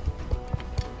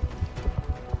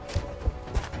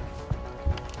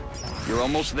 You're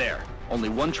almost there. Only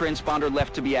 1 transponder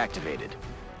left to be activated.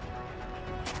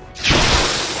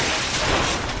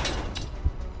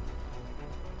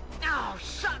 Oh,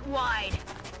 shut wide.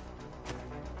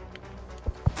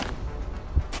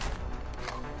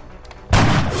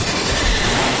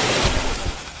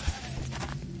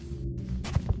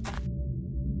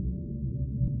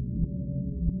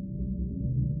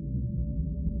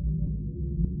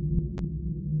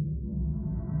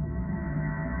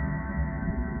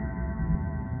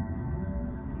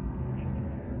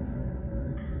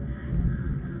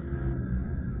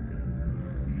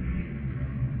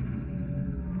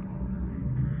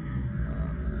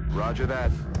 Roger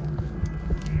that.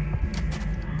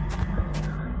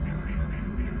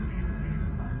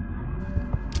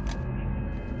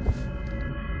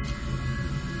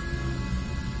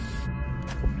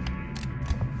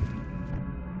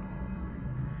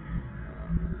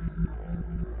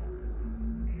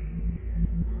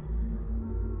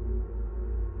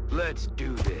 Let's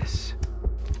do this.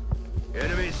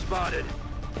 Enemy spotted.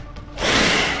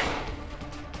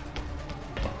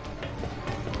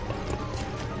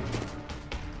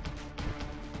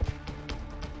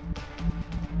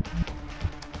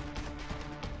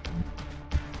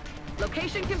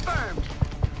 Location confirmed.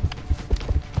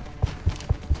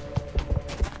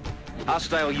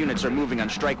 Hostile units are moving on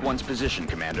Strike One's position,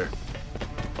 Commander.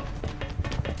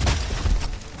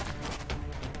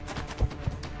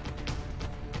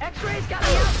 X-rays got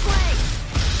me outflanked.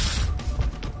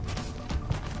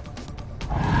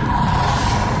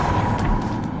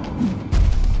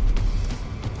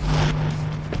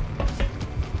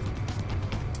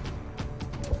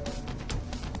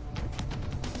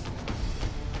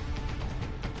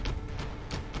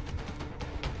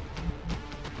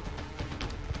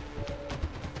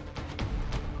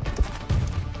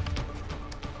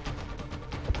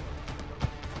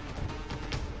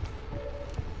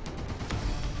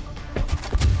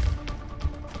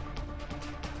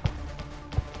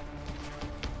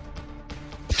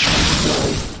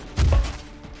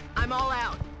 I'm all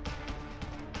out.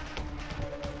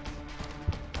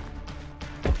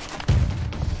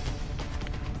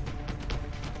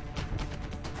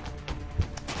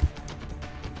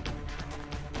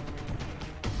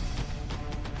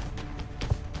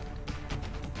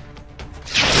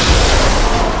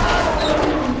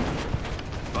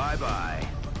 Bye-bye.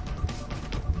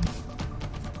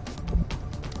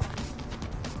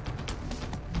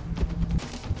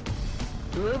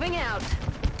 Moving out.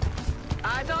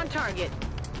 Eyes on target.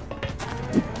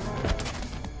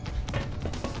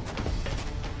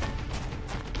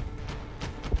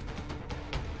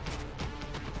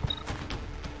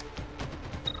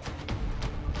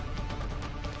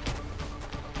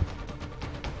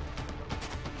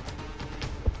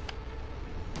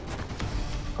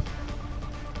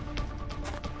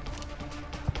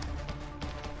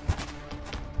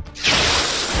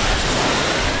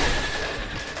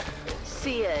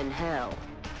 hell.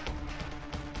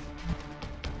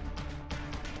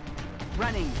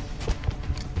 Running.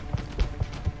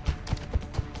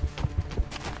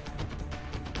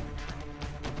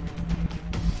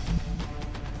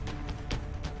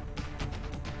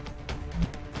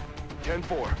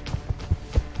 Ten-4.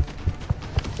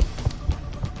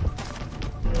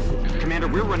 Commander,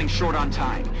 we're running short on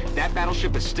time. That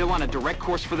battleship is still on a direct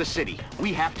course for the city.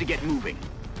 We have to get moving.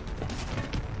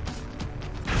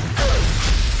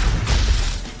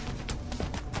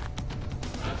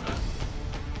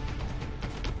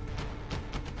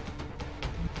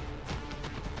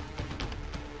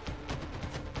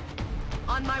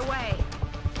 On my way.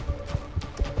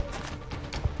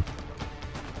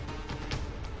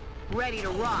 Ready to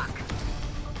rock.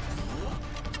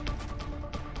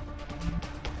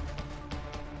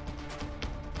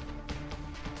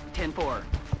 Ten-4.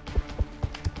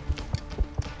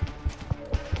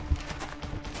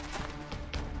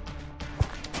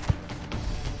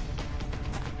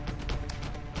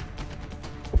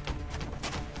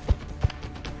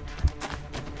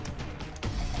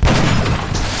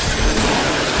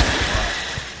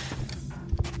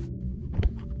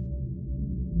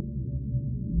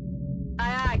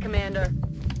 Aye, aye, Commander.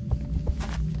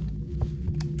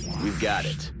 We've got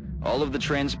it. All of the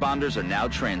transponders are now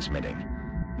transmitting.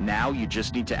 Now you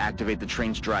just need to activate the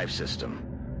train's drive system.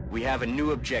 We have a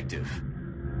new objective.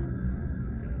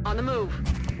 On the move.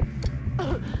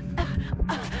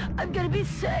 I'm gonna be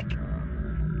sick.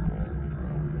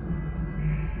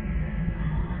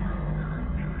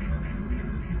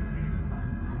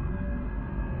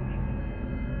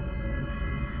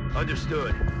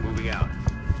 Understood. Moving out.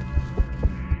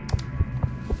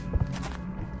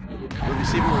 We're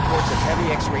receiving reports of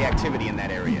heavy X-ray activity in that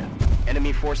area.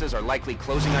 Enemy forces are likely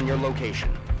closing on your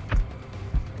location.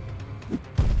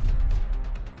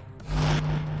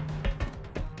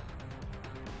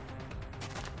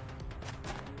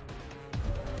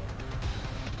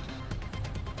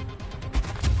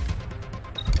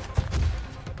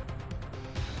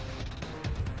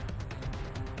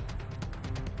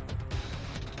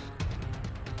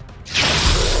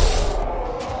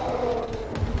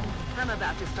 I'm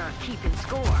about to start keeping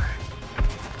score.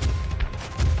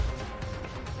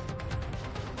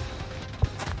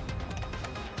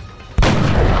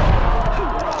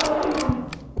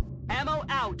 Ammo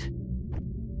out.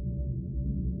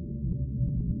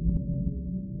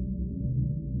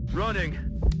 Running.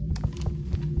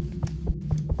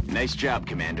 Nice job,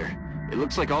 Commander. It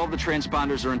looks like all of the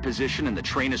transponders are in position and the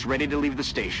train is ready to leave the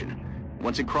station.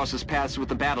 Once it crosses paths with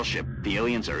the battleship, the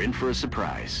aliens are in for a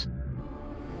surprise.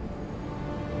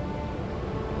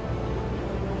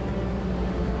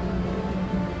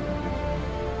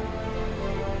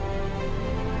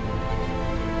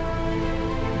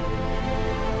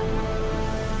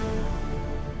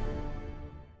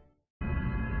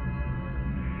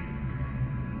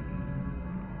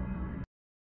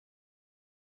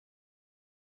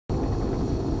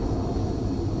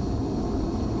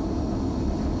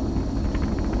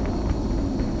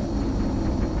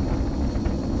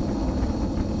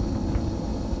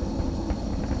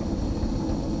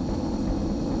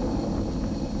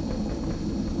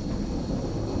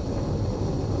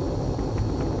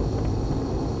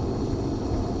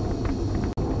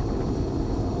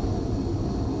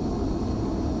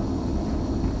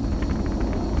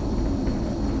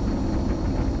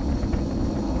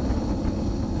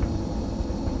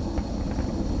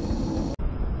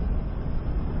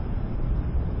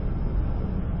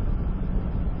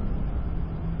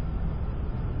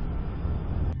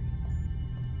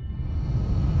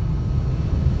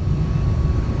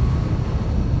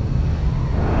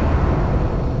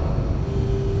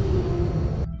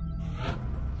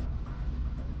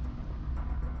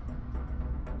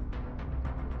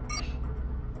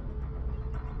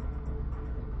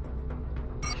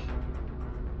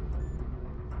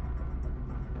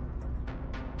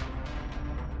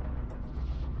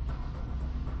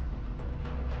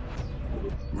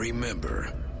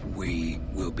 Remember, we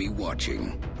will be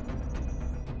watching.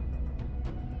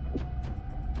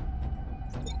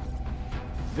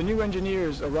 The new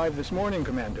engineers arrived this morning,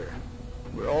 Commander.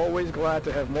 We're always glad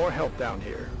to have more help down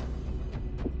here.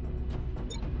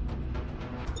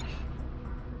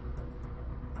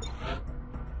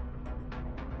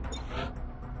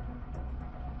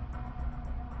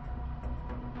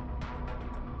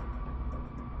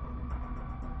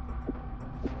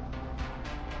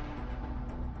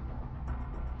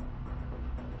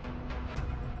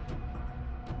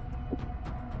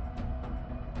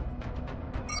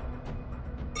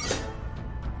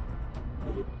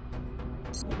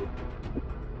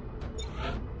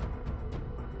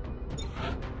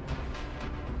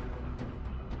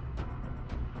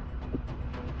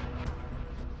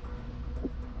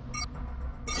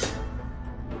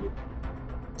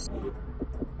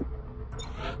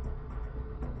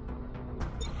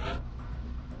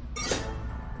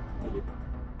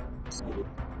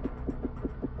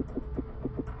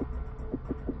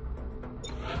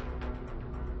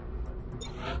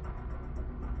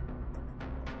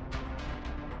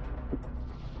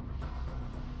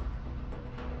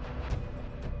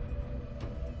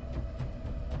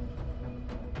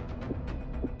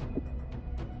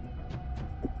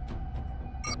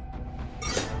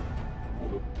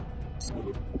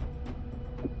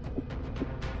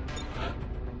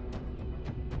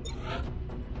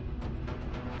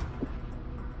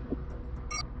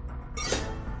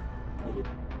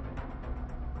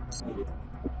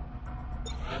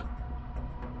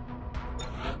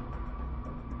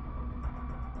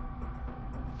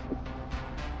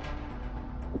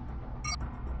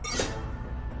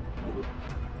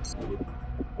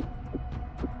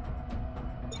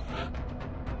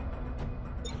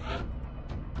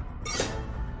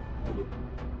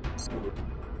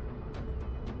 transport.